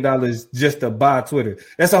 $1 billion just to buy Twitter.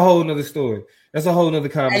 That's a whole nother story. That's a whole nother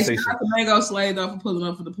conversation. Hey, shout out to Mango Slade though for pulling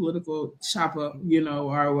up for the political chop up. You know,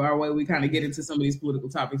 our way we kind of get into some of these political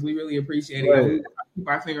topics. We really appreciate it. Right. We keep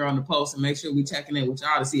our finger on the pulse and make sure we checking in with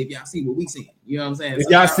y'all to see if y'all see what we see. You know what I'm saying? If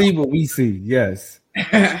y'all see what we see, yes.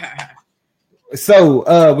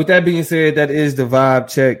 So with that being said, that is the vibe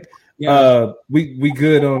check. Yeah. We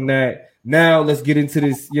good on that. Now let's get into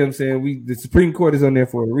this. You know what I'm saying? The Supreme Court is on there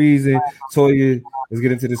for a reason. Toya, let's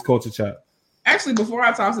get into this culture chop. Actually, before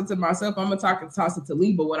I toss it to myself, I'm gonna toss it to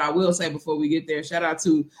Lee. But what I will say before we get there, shout out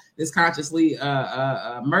to this Consciously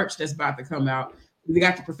merch that's about to come out. We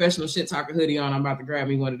got the professional shit talker hoodie on. I'm about to grab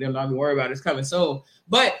me one of them. Don't even worry about it. It's coming soon.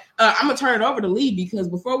 But I'm going to turn it over to Lee because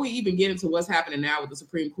before we even get into what's happening now with the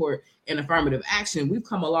Supreme Court and affirmative action, we've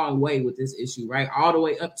come a long way with this issue, right? All the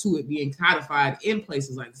way up to it being codified in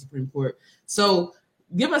places like the Supreme Court. So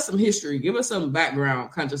give us some history. Give us some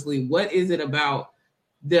background, Consciously. What is it about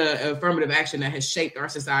the affirmative action that has shaped our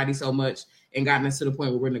society so much and gotten us to the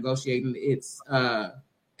point where we're negotiating its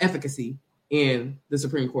efficacy in the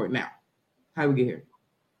Supreme Court now? How we get here?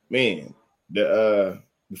 Man,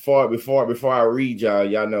 before I read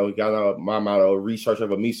y'all know my motto: research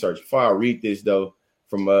over me search. Before I read this though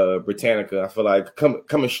from Britannica, I feel like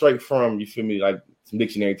coming straight from, you feel me, like some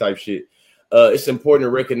dictionary type shit. It's important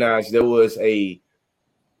to recognize there was a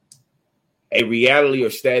reality or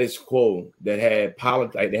status quo that had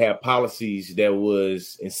policies that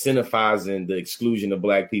was incentivizing the exclusion of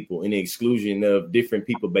Black people and the exclusion of different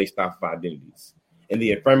people based off of identities. And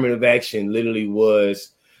the affirmative action literally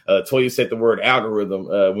was, Toya said the word algorithm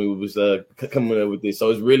when we was coming up with this. So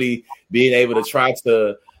it's really being able to try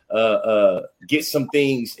to get some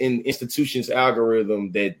things in institutions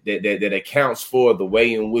algorithm that accounts for the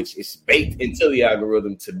way in which it's baked into the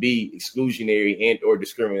algorithm to be exclusionary and or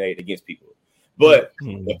discriminate against people. But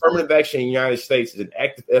affirmative action in the United States is an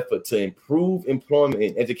active effort to improve employment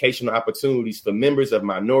and educational opportunities for members of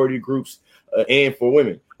minority groups and for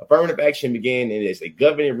women. Affirmative action began as a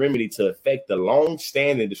governing remedy to affect the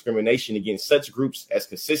long-standing discrimination against such groups as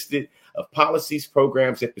consisted of policies,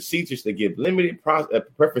 programs, and procedures that give limited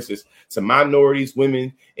preferences to minorities,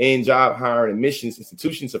 women, and job hiring admissions,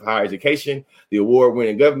 institutions of higher education, the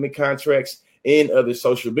award-winning government contracts, and other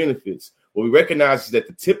social benefits. What we recognize is that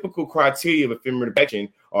the typical criteria of affirmative action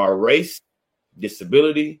are race,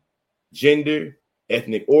 disability, gender,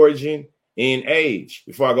 ethnic origin, and age.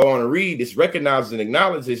 Before I go on and read, this recognizes and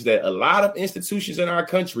acknowledges that a lot of institutions in our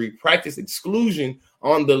country practice exclusion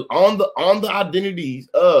on the identities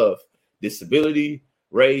of disability,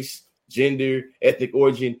 race, gender, ethnic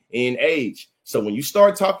origin, and age. So when you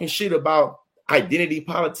start talking shit about identity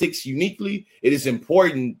politics uniquely, it is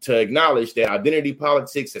important to acknowledge that identity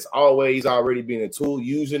politics has always already been a tool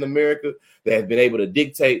used in America that has been able to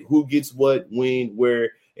dictate who gets what, when,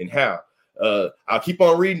 where, and how. I'll keep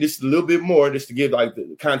on reading this a little bit more just to give like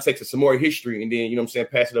the context of some more history and then, you know what I'm saying,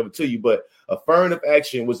 pass it over to you. But affirmative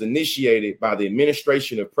action was initiated by the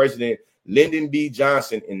administration of President Lyndon B.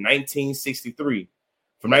 Johnson in 1963.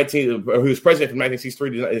 He was president from 1963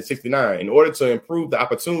 to 1969 in order to improve the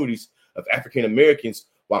opportunities of African Americans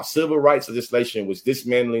while civil rights legislation was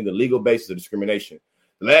dismantling the legal basis of discrimination.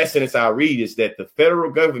 The last sentence I'll read is that the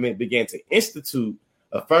federal government began to institute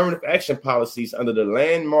affirmative action policies under the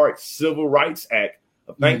landmark Civil Rights Act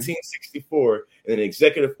of 1964 and an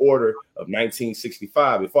executive order of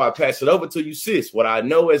 1965. Before I pass it over to you, sis, what I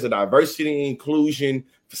know as a diversity and inclusion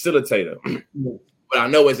facilitator, what I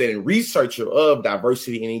know as a researcher of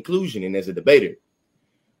diversity and inclusion and as a debater,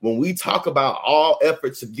 when we talk about all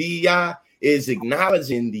efforts of DEI, is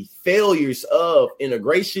acknowledging the failures of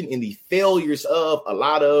integration and the failures of a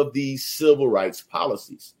lot of these civil rights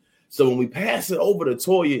policies. So when we pass it over to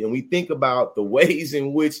Toya and we think about the ways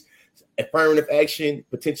in which affirmative action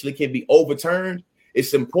potentially can be overturned,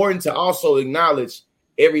 it's important to also acknowledge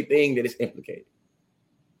everything that is implicated.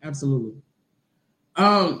 Absolutely.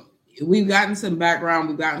 We've gotten some background,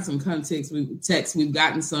 we've gotten some context, we've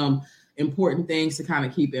gotten some important things to kind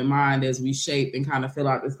of keep in mind as we shape and kind of fill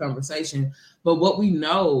out this conversation. But what we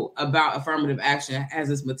know about affirmative action as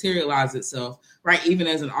it's materialized itself, right, even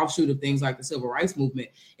as an offshoot of things like the civil rights movement,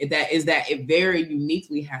 is that it very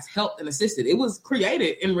uniquely has helped and assisted. It was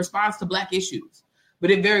created in response to Black issues,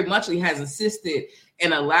 but it very muchly has assisted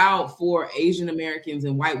and allowed for Asian Americans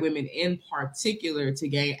and white women in particular to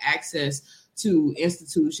gain access to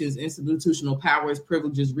institutions, institutional powers,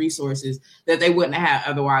 privileges, resources that they wouldn't have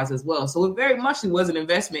otherwise as well. So it very much was an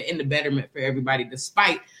investment in the betterment for everybody,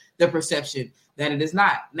 despite the perception that it is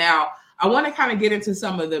not. Now, I want to kind of get into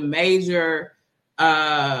some of the major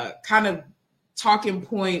kind of talking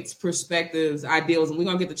points, perspectives, ideals, and we're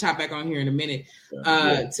going to get the chop back on here in a minute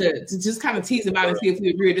to just kind of tease about and see if we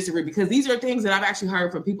agree or disagree, because these are things that I've actually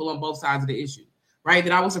heard from people on both sides of the issue, right?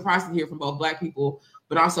 That I was surprised to hear from both Black people,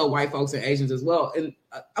 but also white folks and Asians as well, and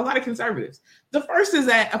a lot of conservatives. The first is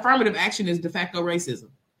that affirmative action is de facto racism,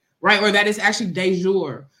 right? Or that it's actually de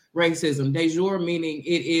jure racism. De jure meaning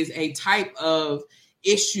it is a type of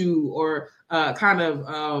issue or kind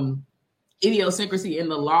of idiosyncrasy in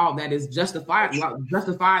the law that is justified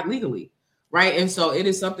legally, right? And so it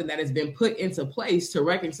is something that has been put into place to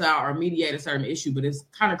reconcile or mediate a certain issue, but it's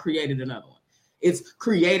kind of created another one. It's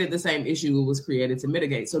created the same issue it was created to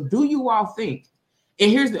mitigate. So do you all think, and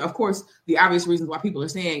here's, of course, the obvious reasons why people are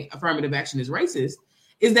saying affirmative action is racist,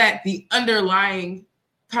 is that the underlying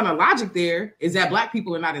kind of logic there is that Black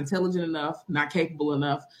people are not intelligent enough, not capable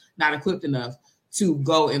enough, not equipped enough to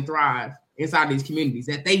go and thrive inside these communities,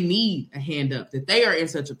 that they need a hand up, that they are in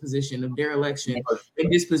such a position of dereliction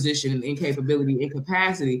and disposition and incapability,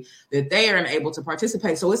 incapacity, that they are unable to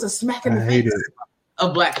participate. So it's a smack in the face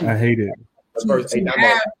of Black people. I hate it. To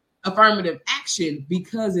have affirmative action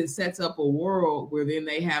because it sets up a world where then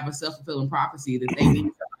they have a self-fulfilling prophecy that they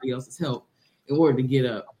need somebody else's help in order to get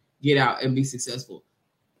up, get out, and be successful.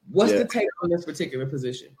 What's the take on this particular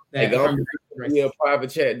position? A private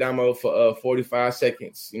chat, Damo, for 45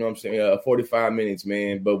 seconds. You know what I'm saying? 45 minutes,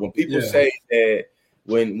 man. But when people say that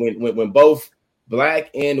when both Black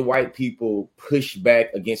and white people push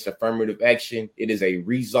back against affirmative action, it is a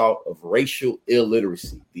result of racial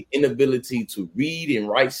illiteracy, the inability to read and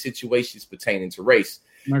write situations pertaining to race.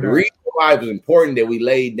 The reason why it was important that we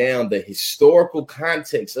laid down the historical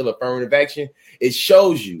context of affirmative action, it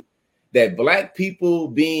shows you that black people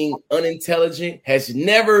being unintelligent has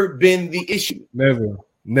never been the issue. Never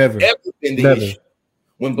Ever been the issue.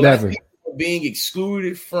 When black people are being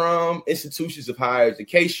excluded from institutions of higher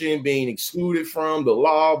education, being excluded from the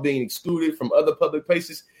law, being excluded from other public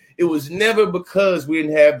places, it was never because we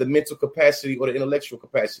didn't have the mental capacity or the intellectual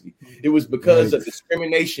capacity. It was because of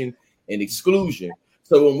discrimination and exclusion.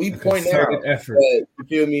 So when we point out that, you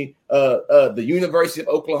feel me, the University of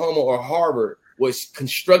Oklahoma or Harvard was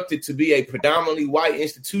constructed to be a predominantly white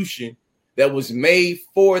institution that was made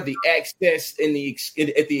for the access and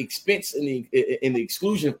at the expense and the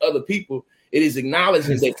exclusion of other people, it is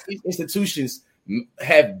acknowledging that these institutions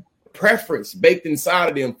have preference baked inside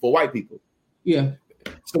of them for white people. Yeah.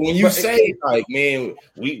 So when you say like, man,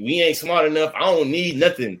 we ain't smart enough, I don't need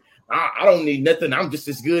nothing. I don't need nothing. I'm just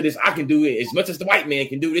as good as I can do it as much as the white man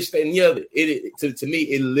can do this, that, and the other. To me,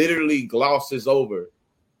 it literally glosses over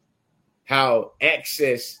how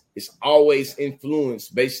access is always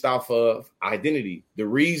influenced based off of identity. The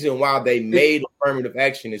reason why they made affirmative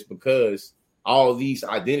action is because all these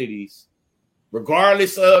identities,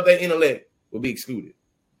 regardless of their intellect, will be excluded.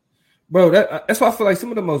 Bro, that's why I feel like some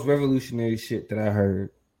of the most revolutionary shit that I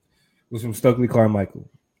heard was from Stokely Carmichael.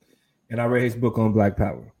 And I read his book on Black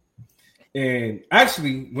Power. And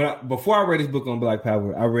actually, before I read his book on Black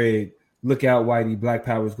Power, I read Look Out Whitey, Black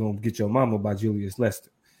Power is Gonna Get Your Mama by Julius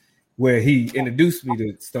Lester, where he introduced me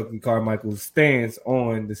to Stokely Carmichael's stance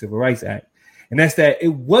on the Civil Rights Act. And that's that it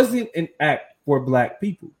wasn't an act for black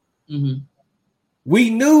people. Mm-hmm. We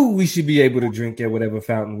knew we should be able to drink at whatever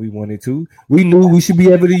fountain we wanted to. We knew we should be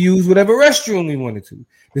able to use whatever restroom we wanted to.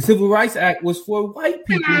 The Civil Rights Act was for white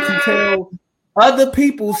people to tell other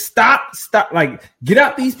people, stop, like, get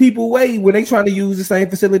out these people way when they trying to use the same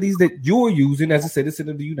facilities that you're using as a citizen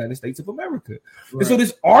of the United States of America. Right. And so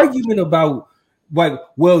this argument about, like,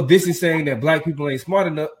 well, this is saying that black people ain't smart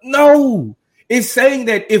enough. No, it's saying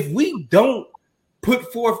that if we don't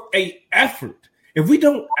put forth an effort, if we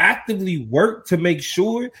don't actively work to make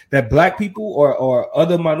sure that black people or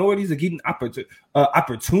other minorities are getting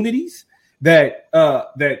opportunities that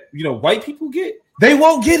white people get, they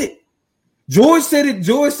won't get it. George said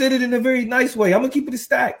it in a very nice way. I'm gonna keep it a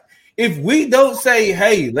stack. If we don't say,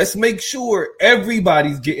 hey, let's make sure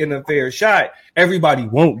everybody's getting a fair shot, everybody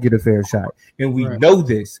won't get a fair shot. And we know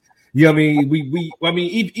this. You know what I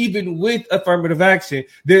mean? Even with affirmative action,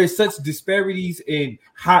 there's such disparities in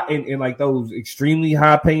like those extremely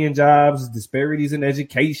high paying jobs, disparities in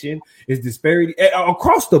education, is disparity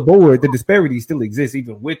across the board. The disparities still exist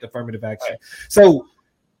even with affirmative action. So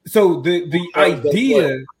the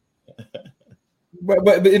idea,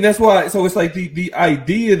 but and that's why. So it's like the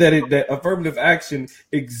idea that affirmative action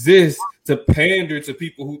exists to pander to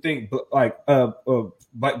people who think like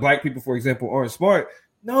black people, for example, aren't smart.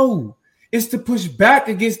 No, it's to push back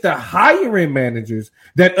against the hiring managers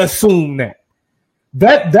that assume that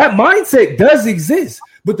mindset does exist,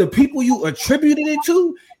 but the people you attributed it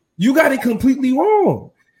to, you got it completely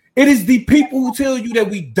wrong. It is the people who tell you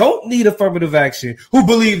that we don't need affirmative action who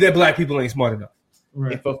believe that black people ain't smart enough.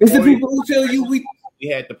 Right. It's the people who tell you we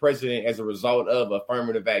had the president as a result of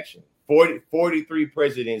affirmative action. 43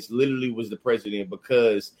 presidents literally was the president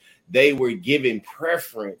because they were given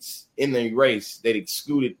preference in the race that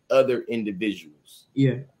excluded other individuals.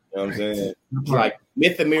 Yeah. You know what I'm saying? Like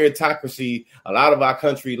myth of meritocracy, a lot of our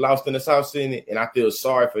country lost in the South Senate, and I feel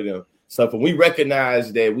sorry for them. So when we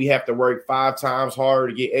recognize that we have to work 5 times harder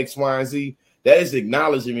to get X, Y, and Z, that is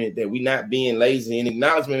acknowledgement that we're not being lazy, and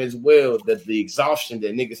acknowledgement as well that the exhaustion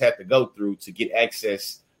that niggas have to go through to get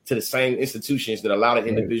access to the same institutions that a lot of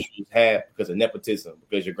individuals have because of nepotism,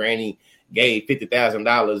 because your granny gave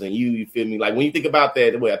 $50,000 and you feel me? Like when you think about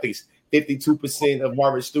that, I think it's 52% of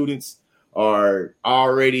Harvard students are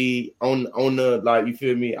already on the, like, you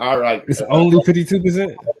feel me? All right, it's only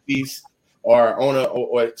 52%, or on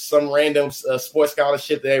or some random sports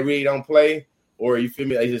scholarship that they really don't play, or you feel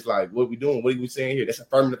me? It's just like, what we doing? What are we saying here? That's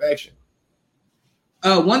affirmative action.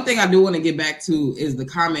 One thing I do want to get back to is the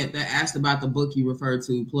comment that asked about the book you referred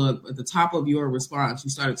to, Plug. At the top of your response, you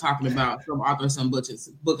started talking about some author, some book,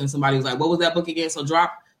 and somebody was like, what was that book again? So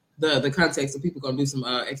drop the context so people can do some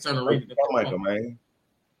external reading.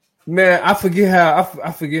 Man, I forget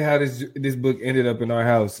how this book ended up in our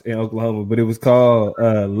house in Oklahoma, but it was called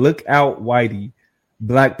Look Out Whitey,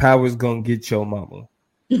 Black Power's Gonna Get Your Mama.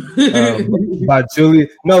 By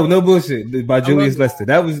Julius. No bullshit. By Julius Lester.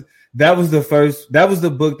 That was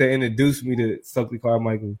the book that introduced me to Stokely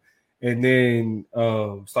Carmichael. And then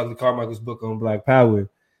Stokely Carmichael's book on Black Power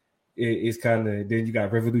is kind of, then you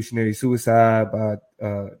got Revolutionary Suicide by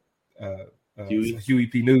Huey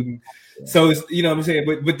P. Newton. Yeah. So it's, you know what I'm saying?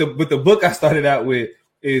 But the book I started out with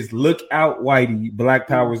is "Look Out, Whitey, Black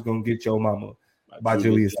Power is Gonna Get Your Mama" by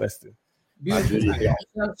Julius Lester. Beautiful.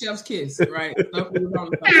 Chef's kiss, right?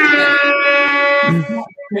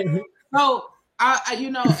 So,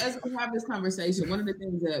 as we have this conversation, one of the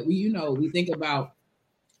things that we think about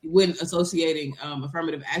when associating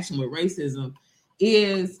affirmative action with racism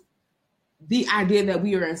is the idea that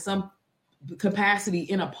we are in some capacity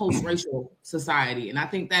in a post-racial society. And I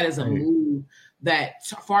think that is a move that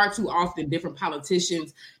far too often different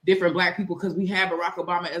politicians, different Black people, because we have Barack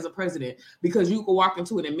Obama as a president, because you can walk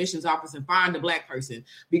into an admissions office and find a Black person,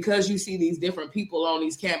 because you see these different people on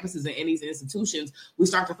these campuses and in these institutions, we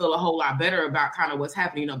start to feel a whole lot better about kind of what's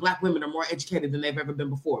happening. Black women are more educated than they've ever been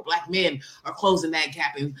before. Black men are closing that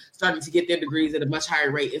gap and starting to get their degrees at a much higher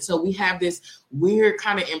rate. And so we have this weird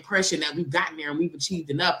kind of impression that we've gotten there and we've achieved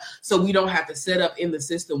enough, so we don't have to set up in the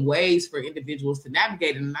system ways for individuals to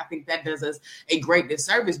navigate. And I think that does us a great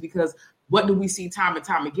disservice, because what do we see time and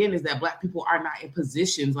time again is that Black people are not in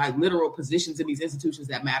positions, like literal positions in these institutions,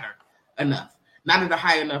 that matter enough, not at a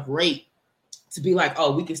high enough rate to be like,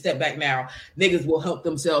 oh, we can step back now. Niggas will help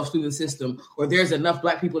themselves through the system, or there's enough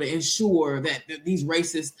Black people to ensure that these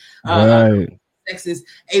racist, sexist,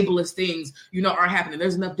 ableist things, aren't happening.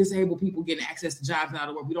 There's enough disabled people getting access to jobs now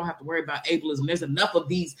to where we don't have to worry about ableism. There's enough of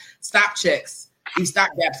these stop checks, these stop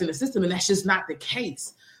gaps in the system, and that's just not the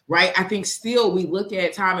case. Right. I think still we look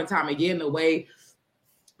at time and time again the way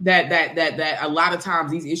that a lot of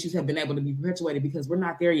times these issues have been able to be perpetuated because we're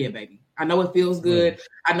not there yet, baby. I know it feels good.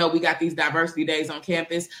 I know we got these diversity days on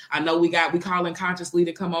campus. I know we calling consciously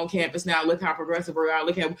to come on campus now. Look how progressive we are.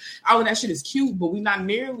 Look at all of that shit is cute, but we're not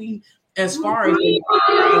nearly as far as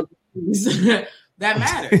that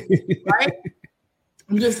matter. Right.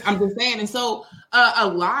 I'm just saying. And so a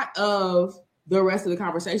lot of the rest of the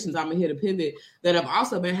conversations I'm here to pivot that have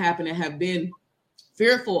also been happening have been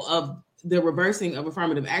fearful of the reversing of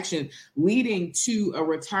affirmative action leading to a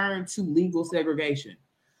return to legal segregation.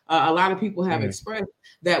 A lot of people have expressed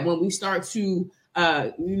that when we start to,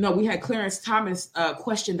 we had Clarence Thomas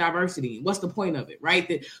question diversity. What's the point of it, right?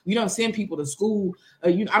 That you don't send people to school.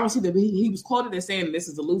 I don't see that he was quoted as saying, and this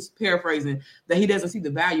is a loose paraphrasing, that he doesn't see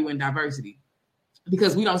the value in diversity.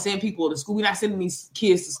 Because we don't send people to school. We're not sending these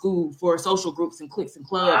kids to school for social groups and cliques and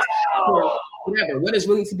clubs or whatever. What is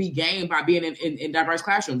really to be gained by being in diverse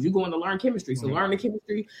classrooms? You're going to learn chemistry. So learn the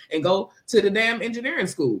chemistry and go to the damn engineering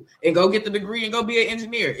school and go get the degree and go be an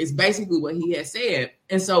engineer. It's basically what he has said.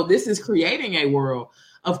 And so this is creating a world,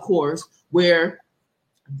 of course, where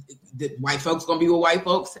the white folks gonna be with white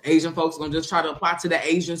folks, Asian folks gonna just try to apply to the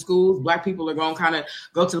Asian schools. Black people are gonna kind of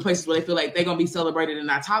go to the places where they feel like they're gonna be celebrated and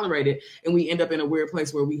not tolerated, and we end up in a weird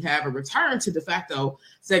place where we have a return to de facto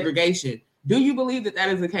segregation. Do you believe that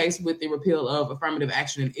is the case with the repeal of affirmative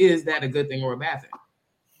action? And is that a good thing or a bad thing?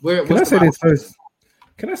 Can I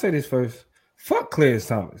say this first? Fuck Clarence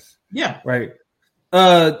Thomas. Yeah. Right.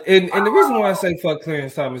 And the reason why I say fuck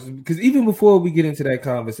Clarence Thomas is because even before we get into that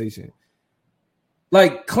conversation,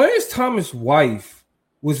 like Clarence Thomas' wife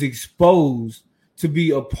was exposed to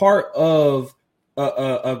be a part of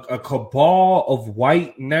a cabal of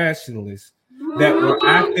white nationalists that were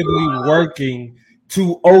actively working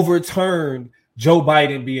to overturn Joe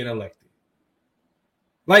Biden being elected.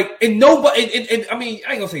 Like, and nobody, and I mean,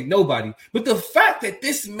 I ain't gonna say nobody, but the fact that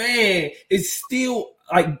this man is still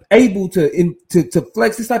like able to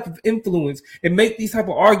flex this type of influence and make these type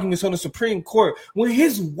of arguments on the Supreme Court when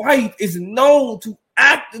his wife is known to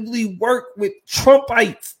actively work with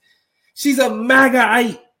Trumpites. She's a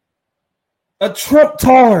MAGAite, a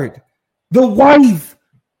Trump-tard, the wife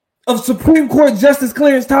of Supreme Court Justice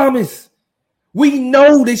Clarence Thomas. We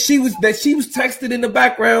know that she was texted in the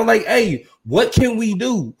background like, hey, what can we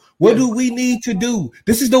do? What do we need to do?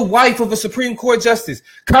 This is the wife of a Supreme Court justice.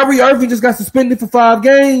 Kyrie Irving just got suspended for 5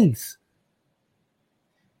 games.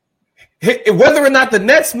 Whether or not the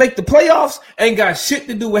Nets make the playoffs ain't got shit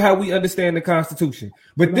to do with how we understand the Constitution.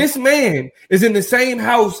 But this man is in the same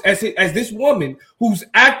house as this woman who's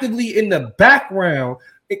actively in the background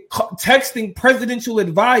texting presidential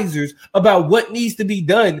advisors about what needs to be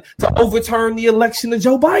done to overturn the election of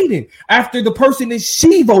Joe Biden after the person that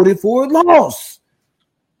she voted for lost.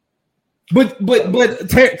 But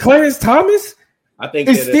Clarence Thomas, I think,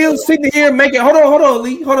 is still sitting here making. Hold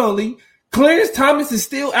on, Lee. Clarence Thomas is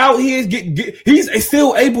still out here. He's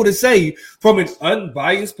still able to say, from an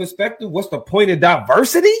unbiased perspective, what's the point of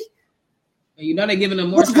diversity? And they're giving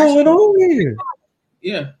them more. What's going on here?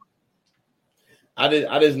 Yeah. I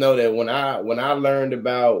just know that when I learned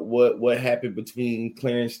about what happened between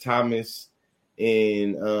Clarence Thomas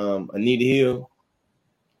and Anita Hill,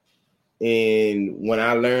 and when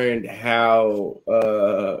I learned how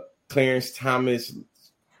Clarence Thomas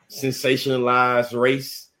sensationalized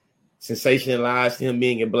race, sensationalized him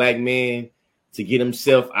being a black man to get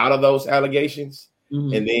himself out of those allegations.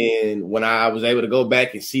 Mm-hmm. And then when I was able to go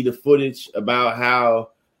back and see the footage about how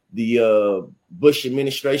the Bush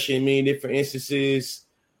administration in many different instances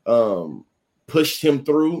pushed him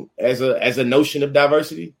through as a notion of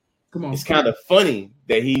diversity. It's kind of funny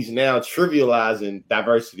that he's now trivializing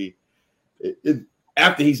diversity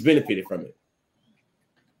after he's benefited from it.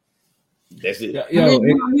 That's it.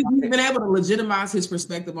 He's been able to legitimize his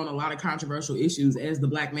perspective on a lot of controversial issues as the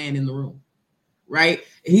black man in the room, right?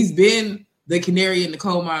 He's been the canary in the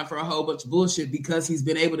coal mine for a whole bunch of bullshit because he's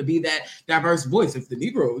been able to be that diverse voice. If the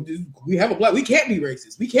Negro, we have a black, we can't be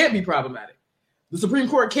racist. We can't be problematic. The Supreme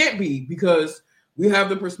Court can't be because we have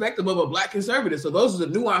the perspective of a black conservative. So those are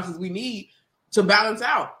the nuances we need to balance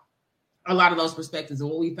out a lot of those perspectives. And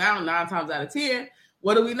what we found 9 times out of 10,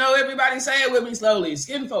 what do we know? Everybody say it with me slowly.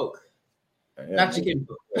 Skin folk. Not your kin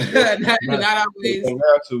folk. Not always.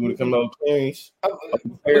 When it comes to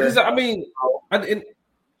clearance. I mean,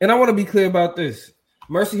 and I want to be clear about this.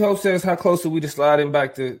 Mercy Hope says, how close are we to sliding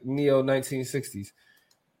back to neo-1960s?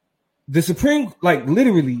 The Supreme,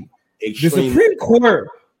 literally, the Supreme Court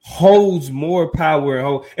holds more power.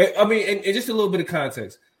 And just a little bit of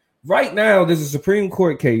context. Right now, there's a Supreme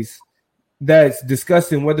Court case that's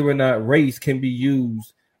discussing whether or not race can be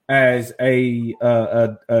used as a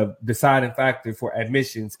deciding factor for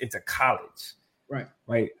admissions into college.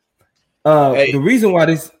 Right. The reason why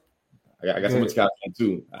this... I got so much content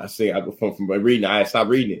too. From reading, I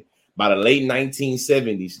stopped reading it. By the late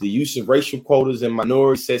 1970s, the use of racial quotas in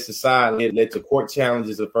minority set society led to court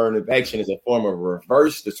challenges of affirmative action as a form of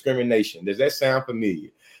reverse discrimination. Does that sound familiar?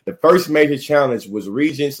 The first major challenge was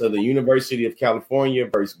Regents of the University of California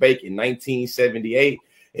versus Bake in 1978,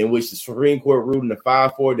 in which the Supreme Court ruled in the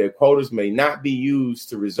 5-4 that quotas may not be used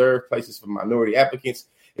to reserve places for minority applicants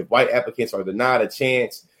if white applicants are denied a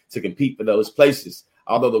chance to compete for those places.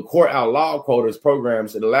 Although the court outlawed quotas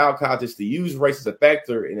programs, it allowed colleges to use race as a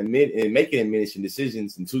factor in making admission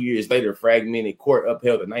decisions. And 2 years later, fragmented court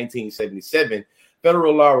upheld the 1977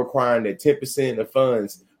 federal law requiring that 10% of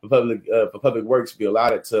funds for public works be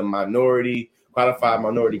allotted to qualified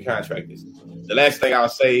minority contractors. The last thing I'll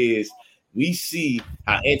say is we see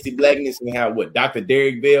how anti-blackness and how what Dr.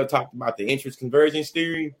 Derek Bell talked about the interest convergence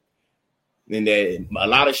theory. And that a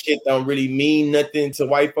lot of shit don't really mean nothing to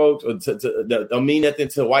white folks, or don't mean nothing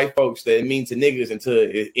to white folks that it means to niggas until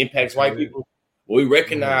it impacts white people. What we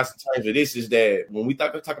recognize in terms of this is that when we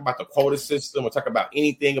talk about the quota system or talk about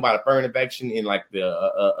anything about affirmative action in like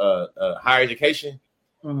the higher education,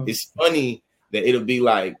 it's funny that it'll be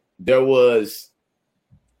like there was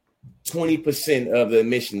 20% of the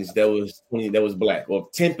admissions that was black, or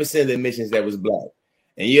 10% of the admissions that was black.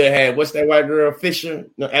 And you had, what's that white girl, Fisher?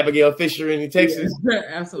 No, Abigail Fisher in Texas? Yeah,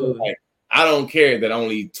 absolutely. I don't care that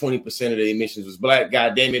only 20% of the admissions was black.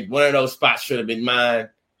 God damn it. One of those spots should have been mine.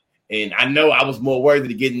 And I know I was more worthy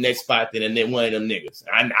to get in that spot than one of them niggas.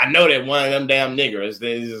 I know that one of them damn niggers.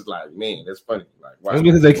 It's just like, man, that's funny. Like, that's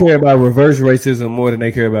because they care about reverse racism more than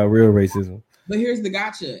they care about real racism. But here's the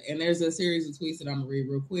gotcha. And there's a series of tweets that I'm going to read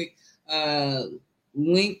real quick.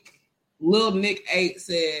 Lil Nick 8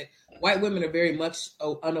 said, white women are very much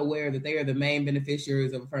unaware that they are the main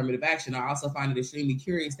beneficiaries of affirmative action. I also find it extremely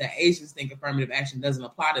curious that Asians think affirmative action doesn't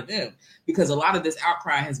apply to them, because a lot of this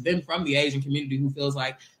outcry has been from the Asian community who feels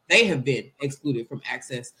like they have been excluded from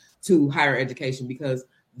access to higher education because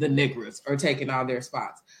the Negroes are taking all their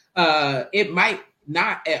spots. It might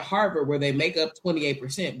not at Harvard where they make up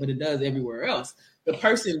 28%, but it does everywhere else.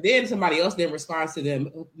 Somebody else responds to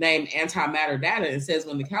them named Antimatter Data and says,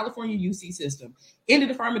 when the California UC system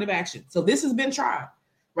ended affirmative action, so this has been tried,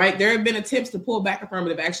 right? There have been attempts to pull back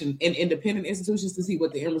affirmative action in independent institutions to see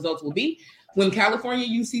what the end results will be. When California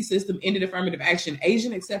UC system ended affirmative action,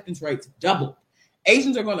 Asian acceptance rates doubled.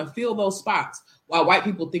 Asians are going to fill those spots while white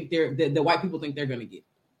people think they're going to get,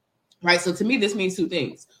 right? So to me, this means two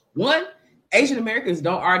things. One, Asian Americans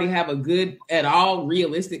don't already have a good at all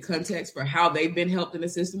realistic context for how they've been helped in the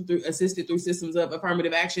system assisted through systems of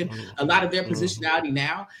affirmative action. A lot of their positionality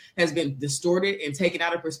now has been distorted and taken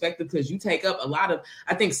out of perspective because you take up a lot of,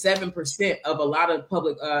 I think 7% of a lot of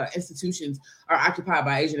public institutions are occupied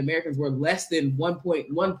by Asian Americans, where less than 1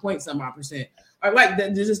 point some odd percent are like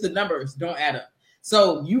just the numbers don't add up.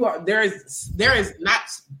 So there is not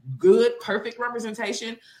good, perfect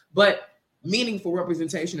representation, but meaningful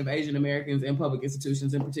representation of Asian Americans in public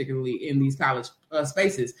institutions, and particularly in these college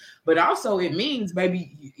spaces. But also it means,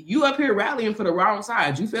 baby, you up here rallying for the wrong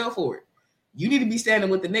side. You fell for it. You need to be standing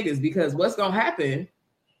with the niggas, because what's going to happen,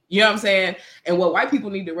 You know what I'm saying? And what white people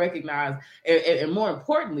need to recognize, and more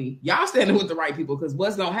importantly, y'all standing with the right people, because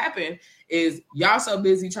what's going to happen is y'all so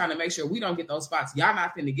busy trying to make sure we don't get those spots. Y'all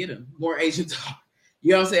not finna get them. More Asians are.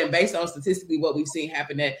 You know what I'm saying? Based on statistically what we've seen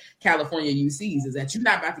happen at California UCs is that you're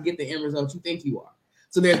not about to get the end result you think you are.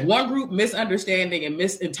 So there's one group misunderstanding and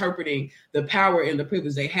misinterpreting the power and the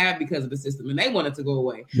privilege they have because of the system, and they want it to go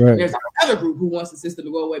away. Right. There's another group who wants the system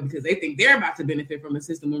to go away because they think they're about to benefit from the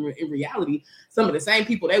system. In reality, some of the same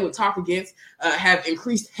people they would talk against have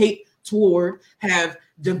increased hate toward, have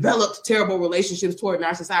developed terrible relationships toward in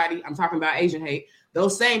our society. I'm talking about Asian hate.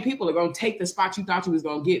 Those same people are going to take the spot you thought you was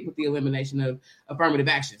going to get with the elimination of affirmative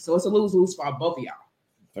action. So it's a lose-lose for both of y'all.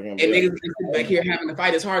 And niggas sit back here having to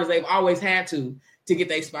fight as hard as they've always had to get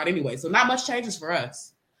their spot anyway. So not much changes for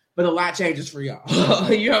us, but a lot changes for y'all.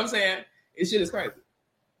 You know what I'm saying? It shit is crazy.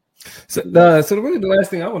 So really the last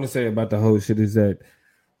thing I want to say about the whole shit is that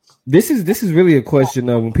this is really a question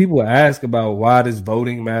of when people ask about why does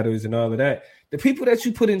voting matters and all of that, the people that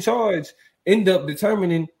you put in charge end up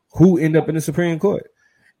determining who end up in the Supreme Court.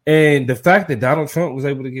 And the fact that Donald Trump was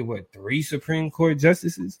able to get 3 Supreme Court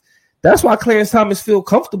justices, that's why Clarence Thomas feel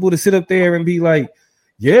comfortable to sit up there and be like,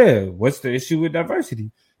 yeah, what's the issue with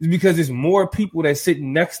diversity? It's because there's more people that sit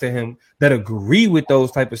next to him that agree with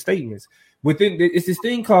those type of statements. It's this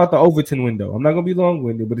thing called the Overton window. I'm not going to be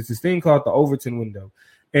long-winded, but it's this thing called the Overton window.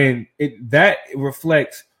 And that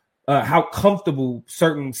reflects how comfortable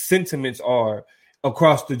certain sentiments are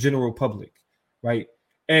across the general public, right?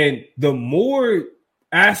 And the more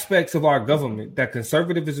aspects of our government that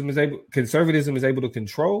conservatism is able to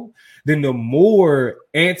control, then the more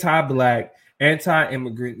anti-Black,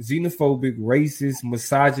 anti-immigrant, xenophobic, racist,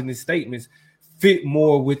 misogynist statements fit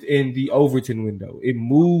more within the Overton window. It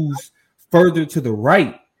moves further to the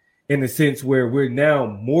right in a sense where we're now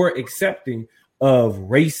more accepting of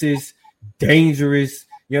racist, dangerous,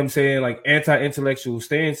 you know what I'm saying, like anti-intellectual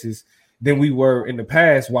stances than we were in the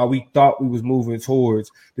past, while we thought we was moving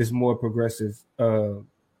towards this more progressive,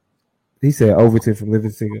 he said Overton from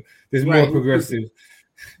Living Singer, this more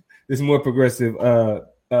progressive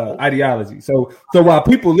ideology. So while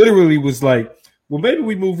people literally was like, well, maybe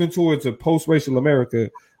we moving towards a post-racial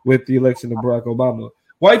America with the election of Barack Obama,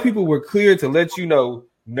 white people were clear to let you know,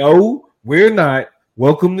 no, we're not.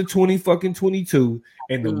 Welcome to 2022.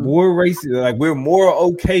 And the more racist, like we're more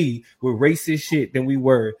okay with racist shit than we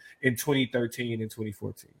were in 2013 and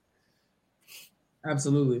 2014.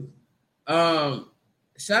 Absolutely. Shout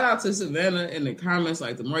out to Savannah in the comments.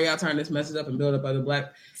 Like, the more y'all turn this message up and build up other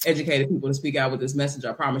Black educated people to speak out with this message,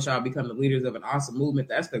 I promise y'all become the leaders of an awesome movement.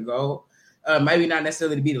 That's the goal. Maybe not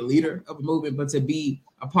necessarily to be the leader of a movement, but to be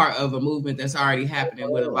a part of a movement that's already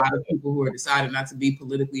happening with a lot of people who are deciding not to be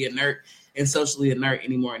politically inert and socially inert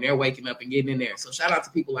anymore. And they're waking up and getting in there. So shout out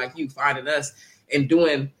to people like you finding us and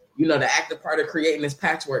doing, the active part of creating this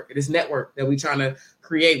patchwork, this network that we're trying to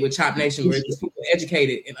create with Chop Nation, where it's people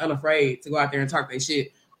educated and unafraid to go out there and talk their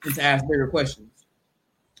shit and to ask bigger questions.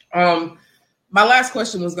 My last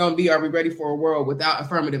question was going to be, are we ready for a world without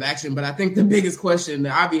affirmative action? But I think the biggest question,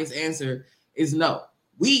 the obvious answer is no.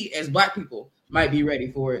 We as Black people might be ready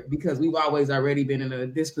for it because we've always already been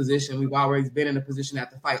in this position. We've always been in a position to have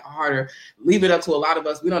to fight harder. Leave it up to a lot of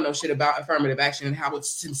us. We don't know shit about affirmative action and how it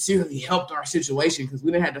sincerely helped our situation because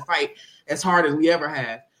we didn't have to fight as hard as we ever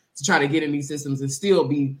have to try to get in these systems and still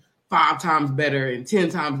be 5 times better and 10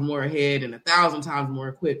 times more ahead and 1,000 times more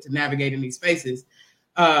equipped to navigate in these spaces.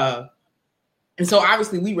 And so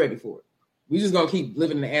obviously we ready for it. We just going to keep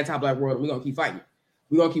living in the anti-Black world and we're going to keep fighting.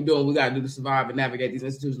 We're going to keep doing what we got to do to survive and navigate these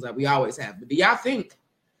institutions like we always have. But do y'all think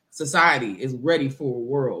society is ready for a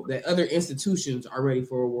world, that other institutions are ready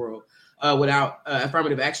for a world without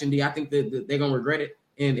affirmative action? Do y'all think that they're going to regret it?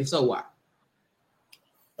 And if so, why?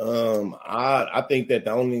 I think that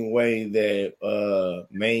the only way that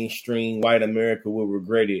mainstream white America will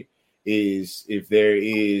regret it is if there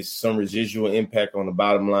is some residual impact on the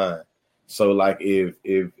bottom line. So like if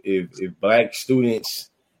Black students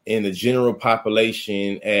in the general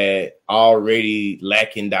population at already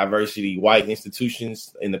lacking diversity white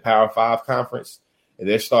institutions in the Power 5 conference, and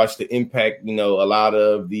that starts to impact, a lot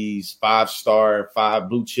of these 5-star, 5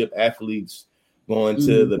 blue chip athletes going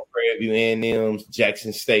to the Prairie View A&Ms,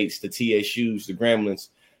 Jackson States, the TSUs, the Gremlins,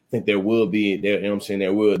 I think there will be,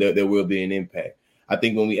 there will be an impact. I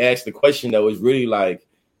think when we ask the question though, it's really like,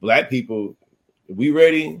 Black people, we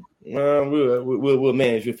ready? We'll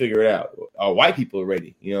manage. We'll figure it out. Our white people are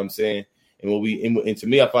ready. You know what I'm saying? And to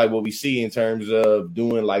me, I feel like what we see in terms of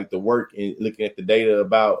doing like the work and looking at the data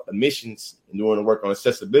about emissions and doing the work on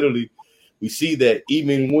accessibility, we see that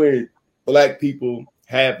even when Black people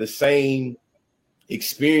have the same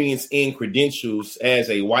experience and credentials as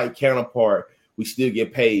a white counterpart, we still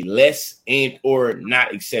get paid less and or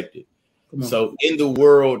not accepted. So in the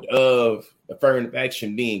world of affirmative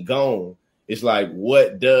action being gone, it's like,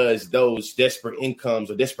 what does those desperate incomes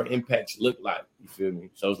or desperate impacts look like? You feel me?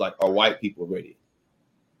 So it's like, are white people ready?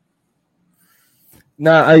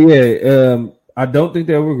 Nah, I don't think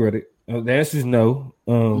they'll regret it. The answer is no.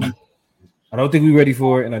 I don't think we're ready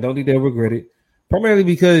for it, and I don't think they'll regret it. Primarily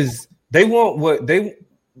because they want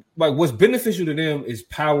what's beneficial to them is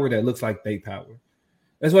power that looks like they power.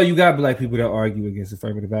 That's why you got black people that argue against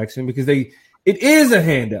affirmative action, because it is a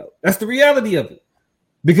handout. That's the reality of it.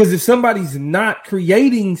 Because if somebody's not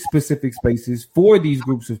creating specific spaces for these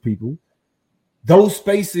groups of people, those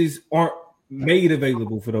spaces aren't made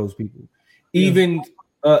available for those people. Even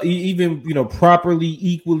properly,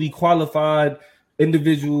 equally qualified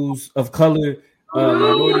individuals of color,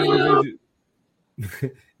 minority individuals,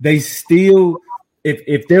 they still,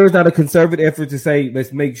 if there is not a concerted effort to say,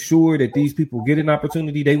 let's make sure that these people get an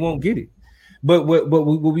opportunity, they won't get it. But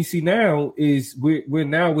what we see now is we're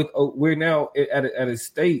now at a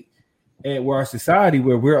state and where our society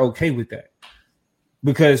where we're okay with that,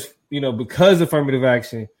 because affirmative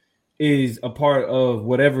action is a part of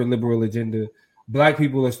whatever liberal agenda. Black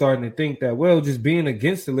people are starting to think that, well, just being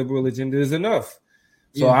against the liberal agenda is enough.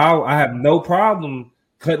 So I have no problem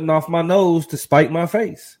cutting off my nose to spite my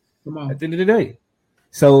face at the end of the day.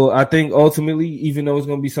 So I think ultimately, even though it's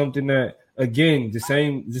going to be something that, again, the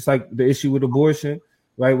same, just like the issue with abortion,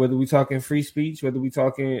 right? Whether we're talking free speech, whether we're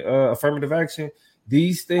talking affirmative action,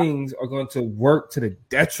 these things are going to work to the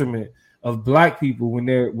detriment of black people when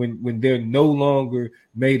they're no longer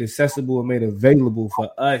made accessible and made available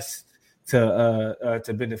for us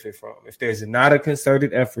to benefit from. If there's not a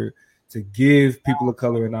concerted effort to give people of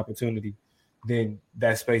color an opportunity, then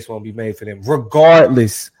that space won't be made for them,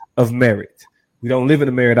 regardless of merit. We don't live in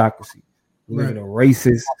a meritocracy. We live in a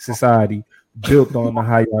racist society built on the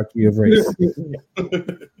hierarchy of race.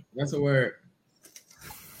 That's a word.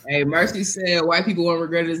 Hey, Mercy said white people won't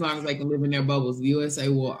regret it as long as they can live in their bubbles. The USA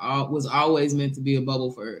was always meant to be a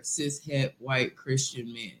bubble for cis-het white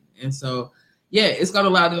Christian men. And so, yeah, it's going to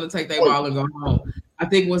allow them to take their ball and go home. I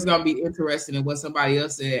think what's going to be interesting and what somebody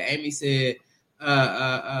else said, Amy said,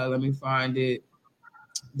 let me find it,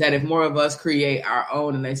 that if more of us create our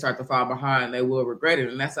own and they start to fall behind, they will regret it.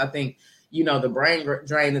 And that's, I think, the brain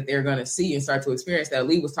drain that they're going to see and start to experience that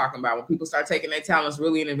Lee was talking about. When people start taking their talents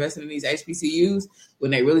really and investing in these HBCUs,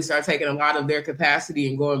 when they really start taking a lot of their capacity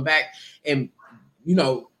and going back and,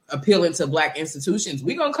 appealing to black institutions,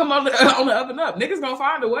 we're going to come on the up and up. Niggas going to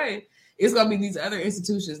find a way. It's going to be these other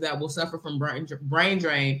institutions that will suffer from brain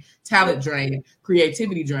drain, talent drain,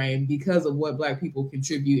 creativity drain because of what black people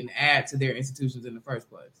contribute and add to their institutions in the first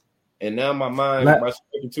place. And now my mind, I want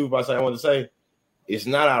to say, it's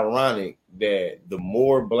not ironic that the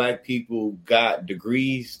more black people got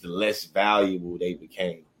degrees, the less valuable they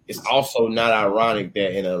became. It's also not ironic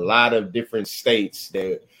that in a lot of different states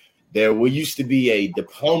there used to be a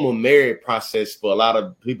diploma merit process for a lot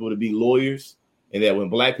of people to be lawyers. And that when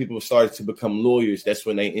black people started to become lawyers, that's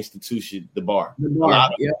when they instituted the bar. A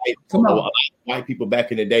lot of white people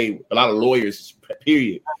back in the day, a lot of lawyers,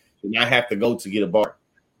 period, did not have to go to get a bar.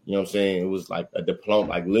 You know what I'm saying? It was like a diploma,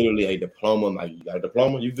 like literally a diploma. Like, you got a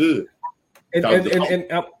diploma, you good. And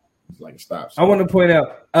like it stops. I want to point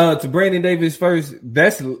out to Brandon Davis first.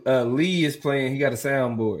 That's Lee is playing. He got a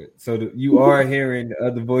soundboard, so you are hearing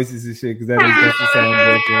other voices and shit because that's the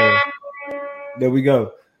soundboard. There we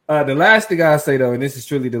go. The last thing I say though, and this is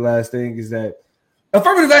truly the last thing, is that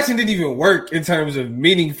affirmative action didn't even work in terms of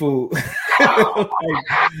meaningful,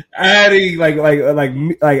 adding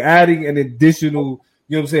adding an additional,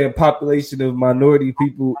 population of minority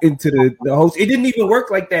people into the host. It didn't even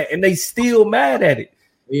work like that, and they still mad at it.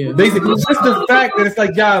 Yeah, basically, it's just the fact that it's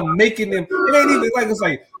like y'all making them. It ain't even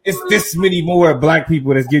like it's this many more black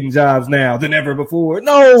people that's getting jobs now than ever before.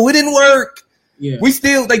 No, it didn't work. Yeah. We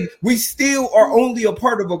still are only a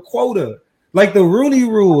part of a quota, like the Rooney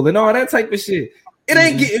Rule and all that type of shit. It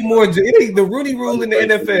ain't getting more. It ain't the Rooney Rule in the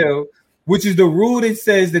NFL, which is the rule that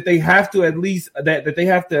says that they have to at least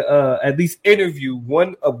at least interview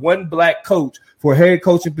one black coach for head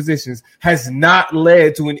coaching positions, has not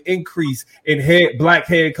led to an increase in black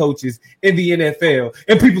head coaches in the NFL,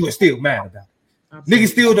 and people are still mad about it. Absolutely. Niggas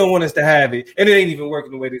still don't want us to have it, and it ain't even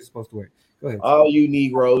working the way it's supposed to work. All you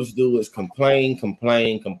Negroes do is complain.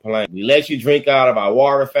 We let you drink out of our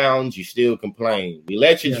water fountains, you still complain. We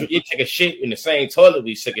let you you take a shit in the same toilet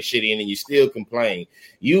we took a shit in, and you still complain.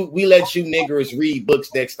 We let you niggers read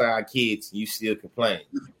books next to our kids, and you still complain.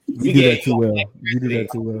 You do that too well. You do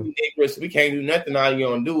that too well. Niggers, we can't do nothing. All you're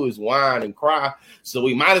gonna do is whine and cry. So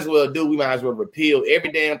we might as well repeal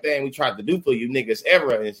every damn thing we tried to do for you niggas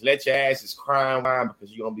ever, and just let your asses cry and whine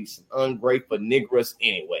because you're gonna be some ungrateful niggers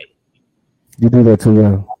anyway. You do that too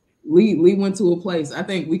well. We went to a place. I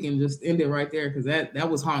think we can just end it right there because that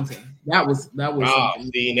was haunting. That was. Oh,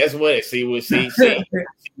 see, that's what. See.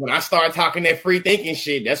 When I start talking that free thinking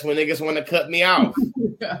shit, that's when niggas want to cut me off.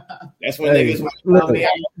 That's when niggas want to cut me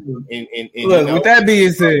out. And look, with that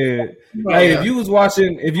being said, hey, if you was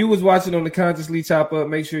watching on the Consciously Chop Up,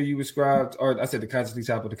 make sure you subscribe. Or I said the Consciously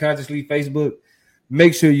Chop Up, the Consciously Facebook.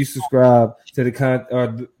 Make sure you subscribe to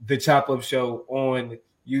the Chop Up Show on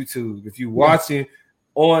YouTube. If you're watching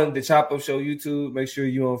on the Chop Up Show YouTube, make sure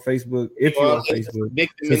you're on Facebook. If you're on Facebook,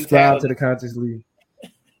 subscribe to the Consciously.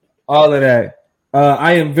 All of that.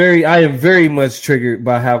 I am very much triggered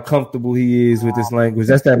by how comfortable he is with this language.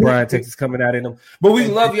 That's that Brian Texas coming out in him. But we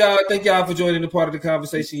love y'all. Thank y'all for joining the part of the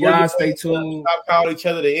conversation. Y'all stay tuned. Stop calling each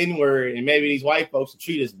other the N-word, and maybe these white folks will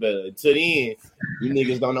treat us better. Until then, you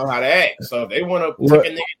niggas don't know how to act. So if they want to take a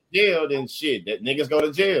nigga to jail, then shit, that niggas go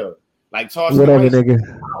to jail. Like Charles,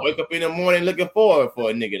 nigga. Wake up in the morning looking forward for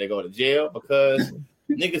a nigga to go to jail because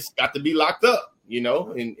niggas got to be locked up, you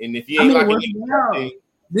know. And if you ain't locking up,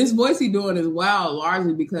 this voice he doing is wild,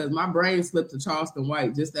 largely because my brain slipped to Charleston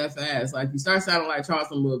White just that fast. Like you start sounding like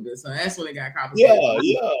Charleston a little bit, so that's when it got complicated.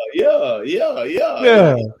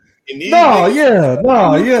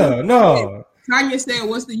 No. Kanye said,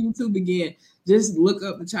 "What's the YouTube again?" Just look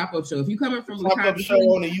up the Chop Up Show. If you're coming from the Chop Up Show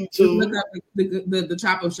on the YouTube, look up the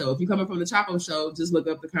Chop Up Show. If you're coming from the Chop Up Show, just look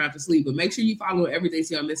up the Conscious Sleep. But make sure you follow everything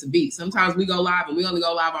so you don't miss a beat. Sometimes we go live and we only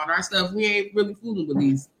go live on our stuff. We ain't really fooling with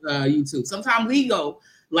these YouTube. Sometimes we go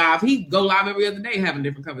live. He go live every other day having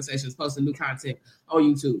different conversations, posting new content on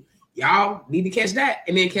YouTube. Y'all need to catch that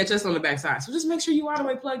and then catch us on the backside. So just make sure you all the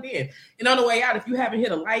way plugged in. And on the way out, if you haven't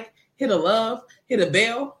hit a like, hit a love, hit a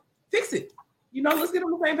bell, fix it. You know, let's get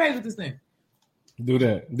on the same page with this thing. Do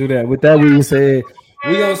that. With that being said,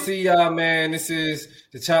 we gonna see y'all, man. This is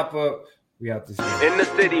the Chop Up. We out this way. In the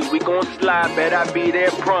city, we gon' slide. Bet I be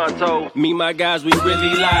there pronto. Me, my guys, we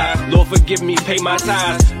really live. Lord, forgive me, pay my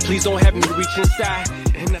tithes. Please don't have me reach inside.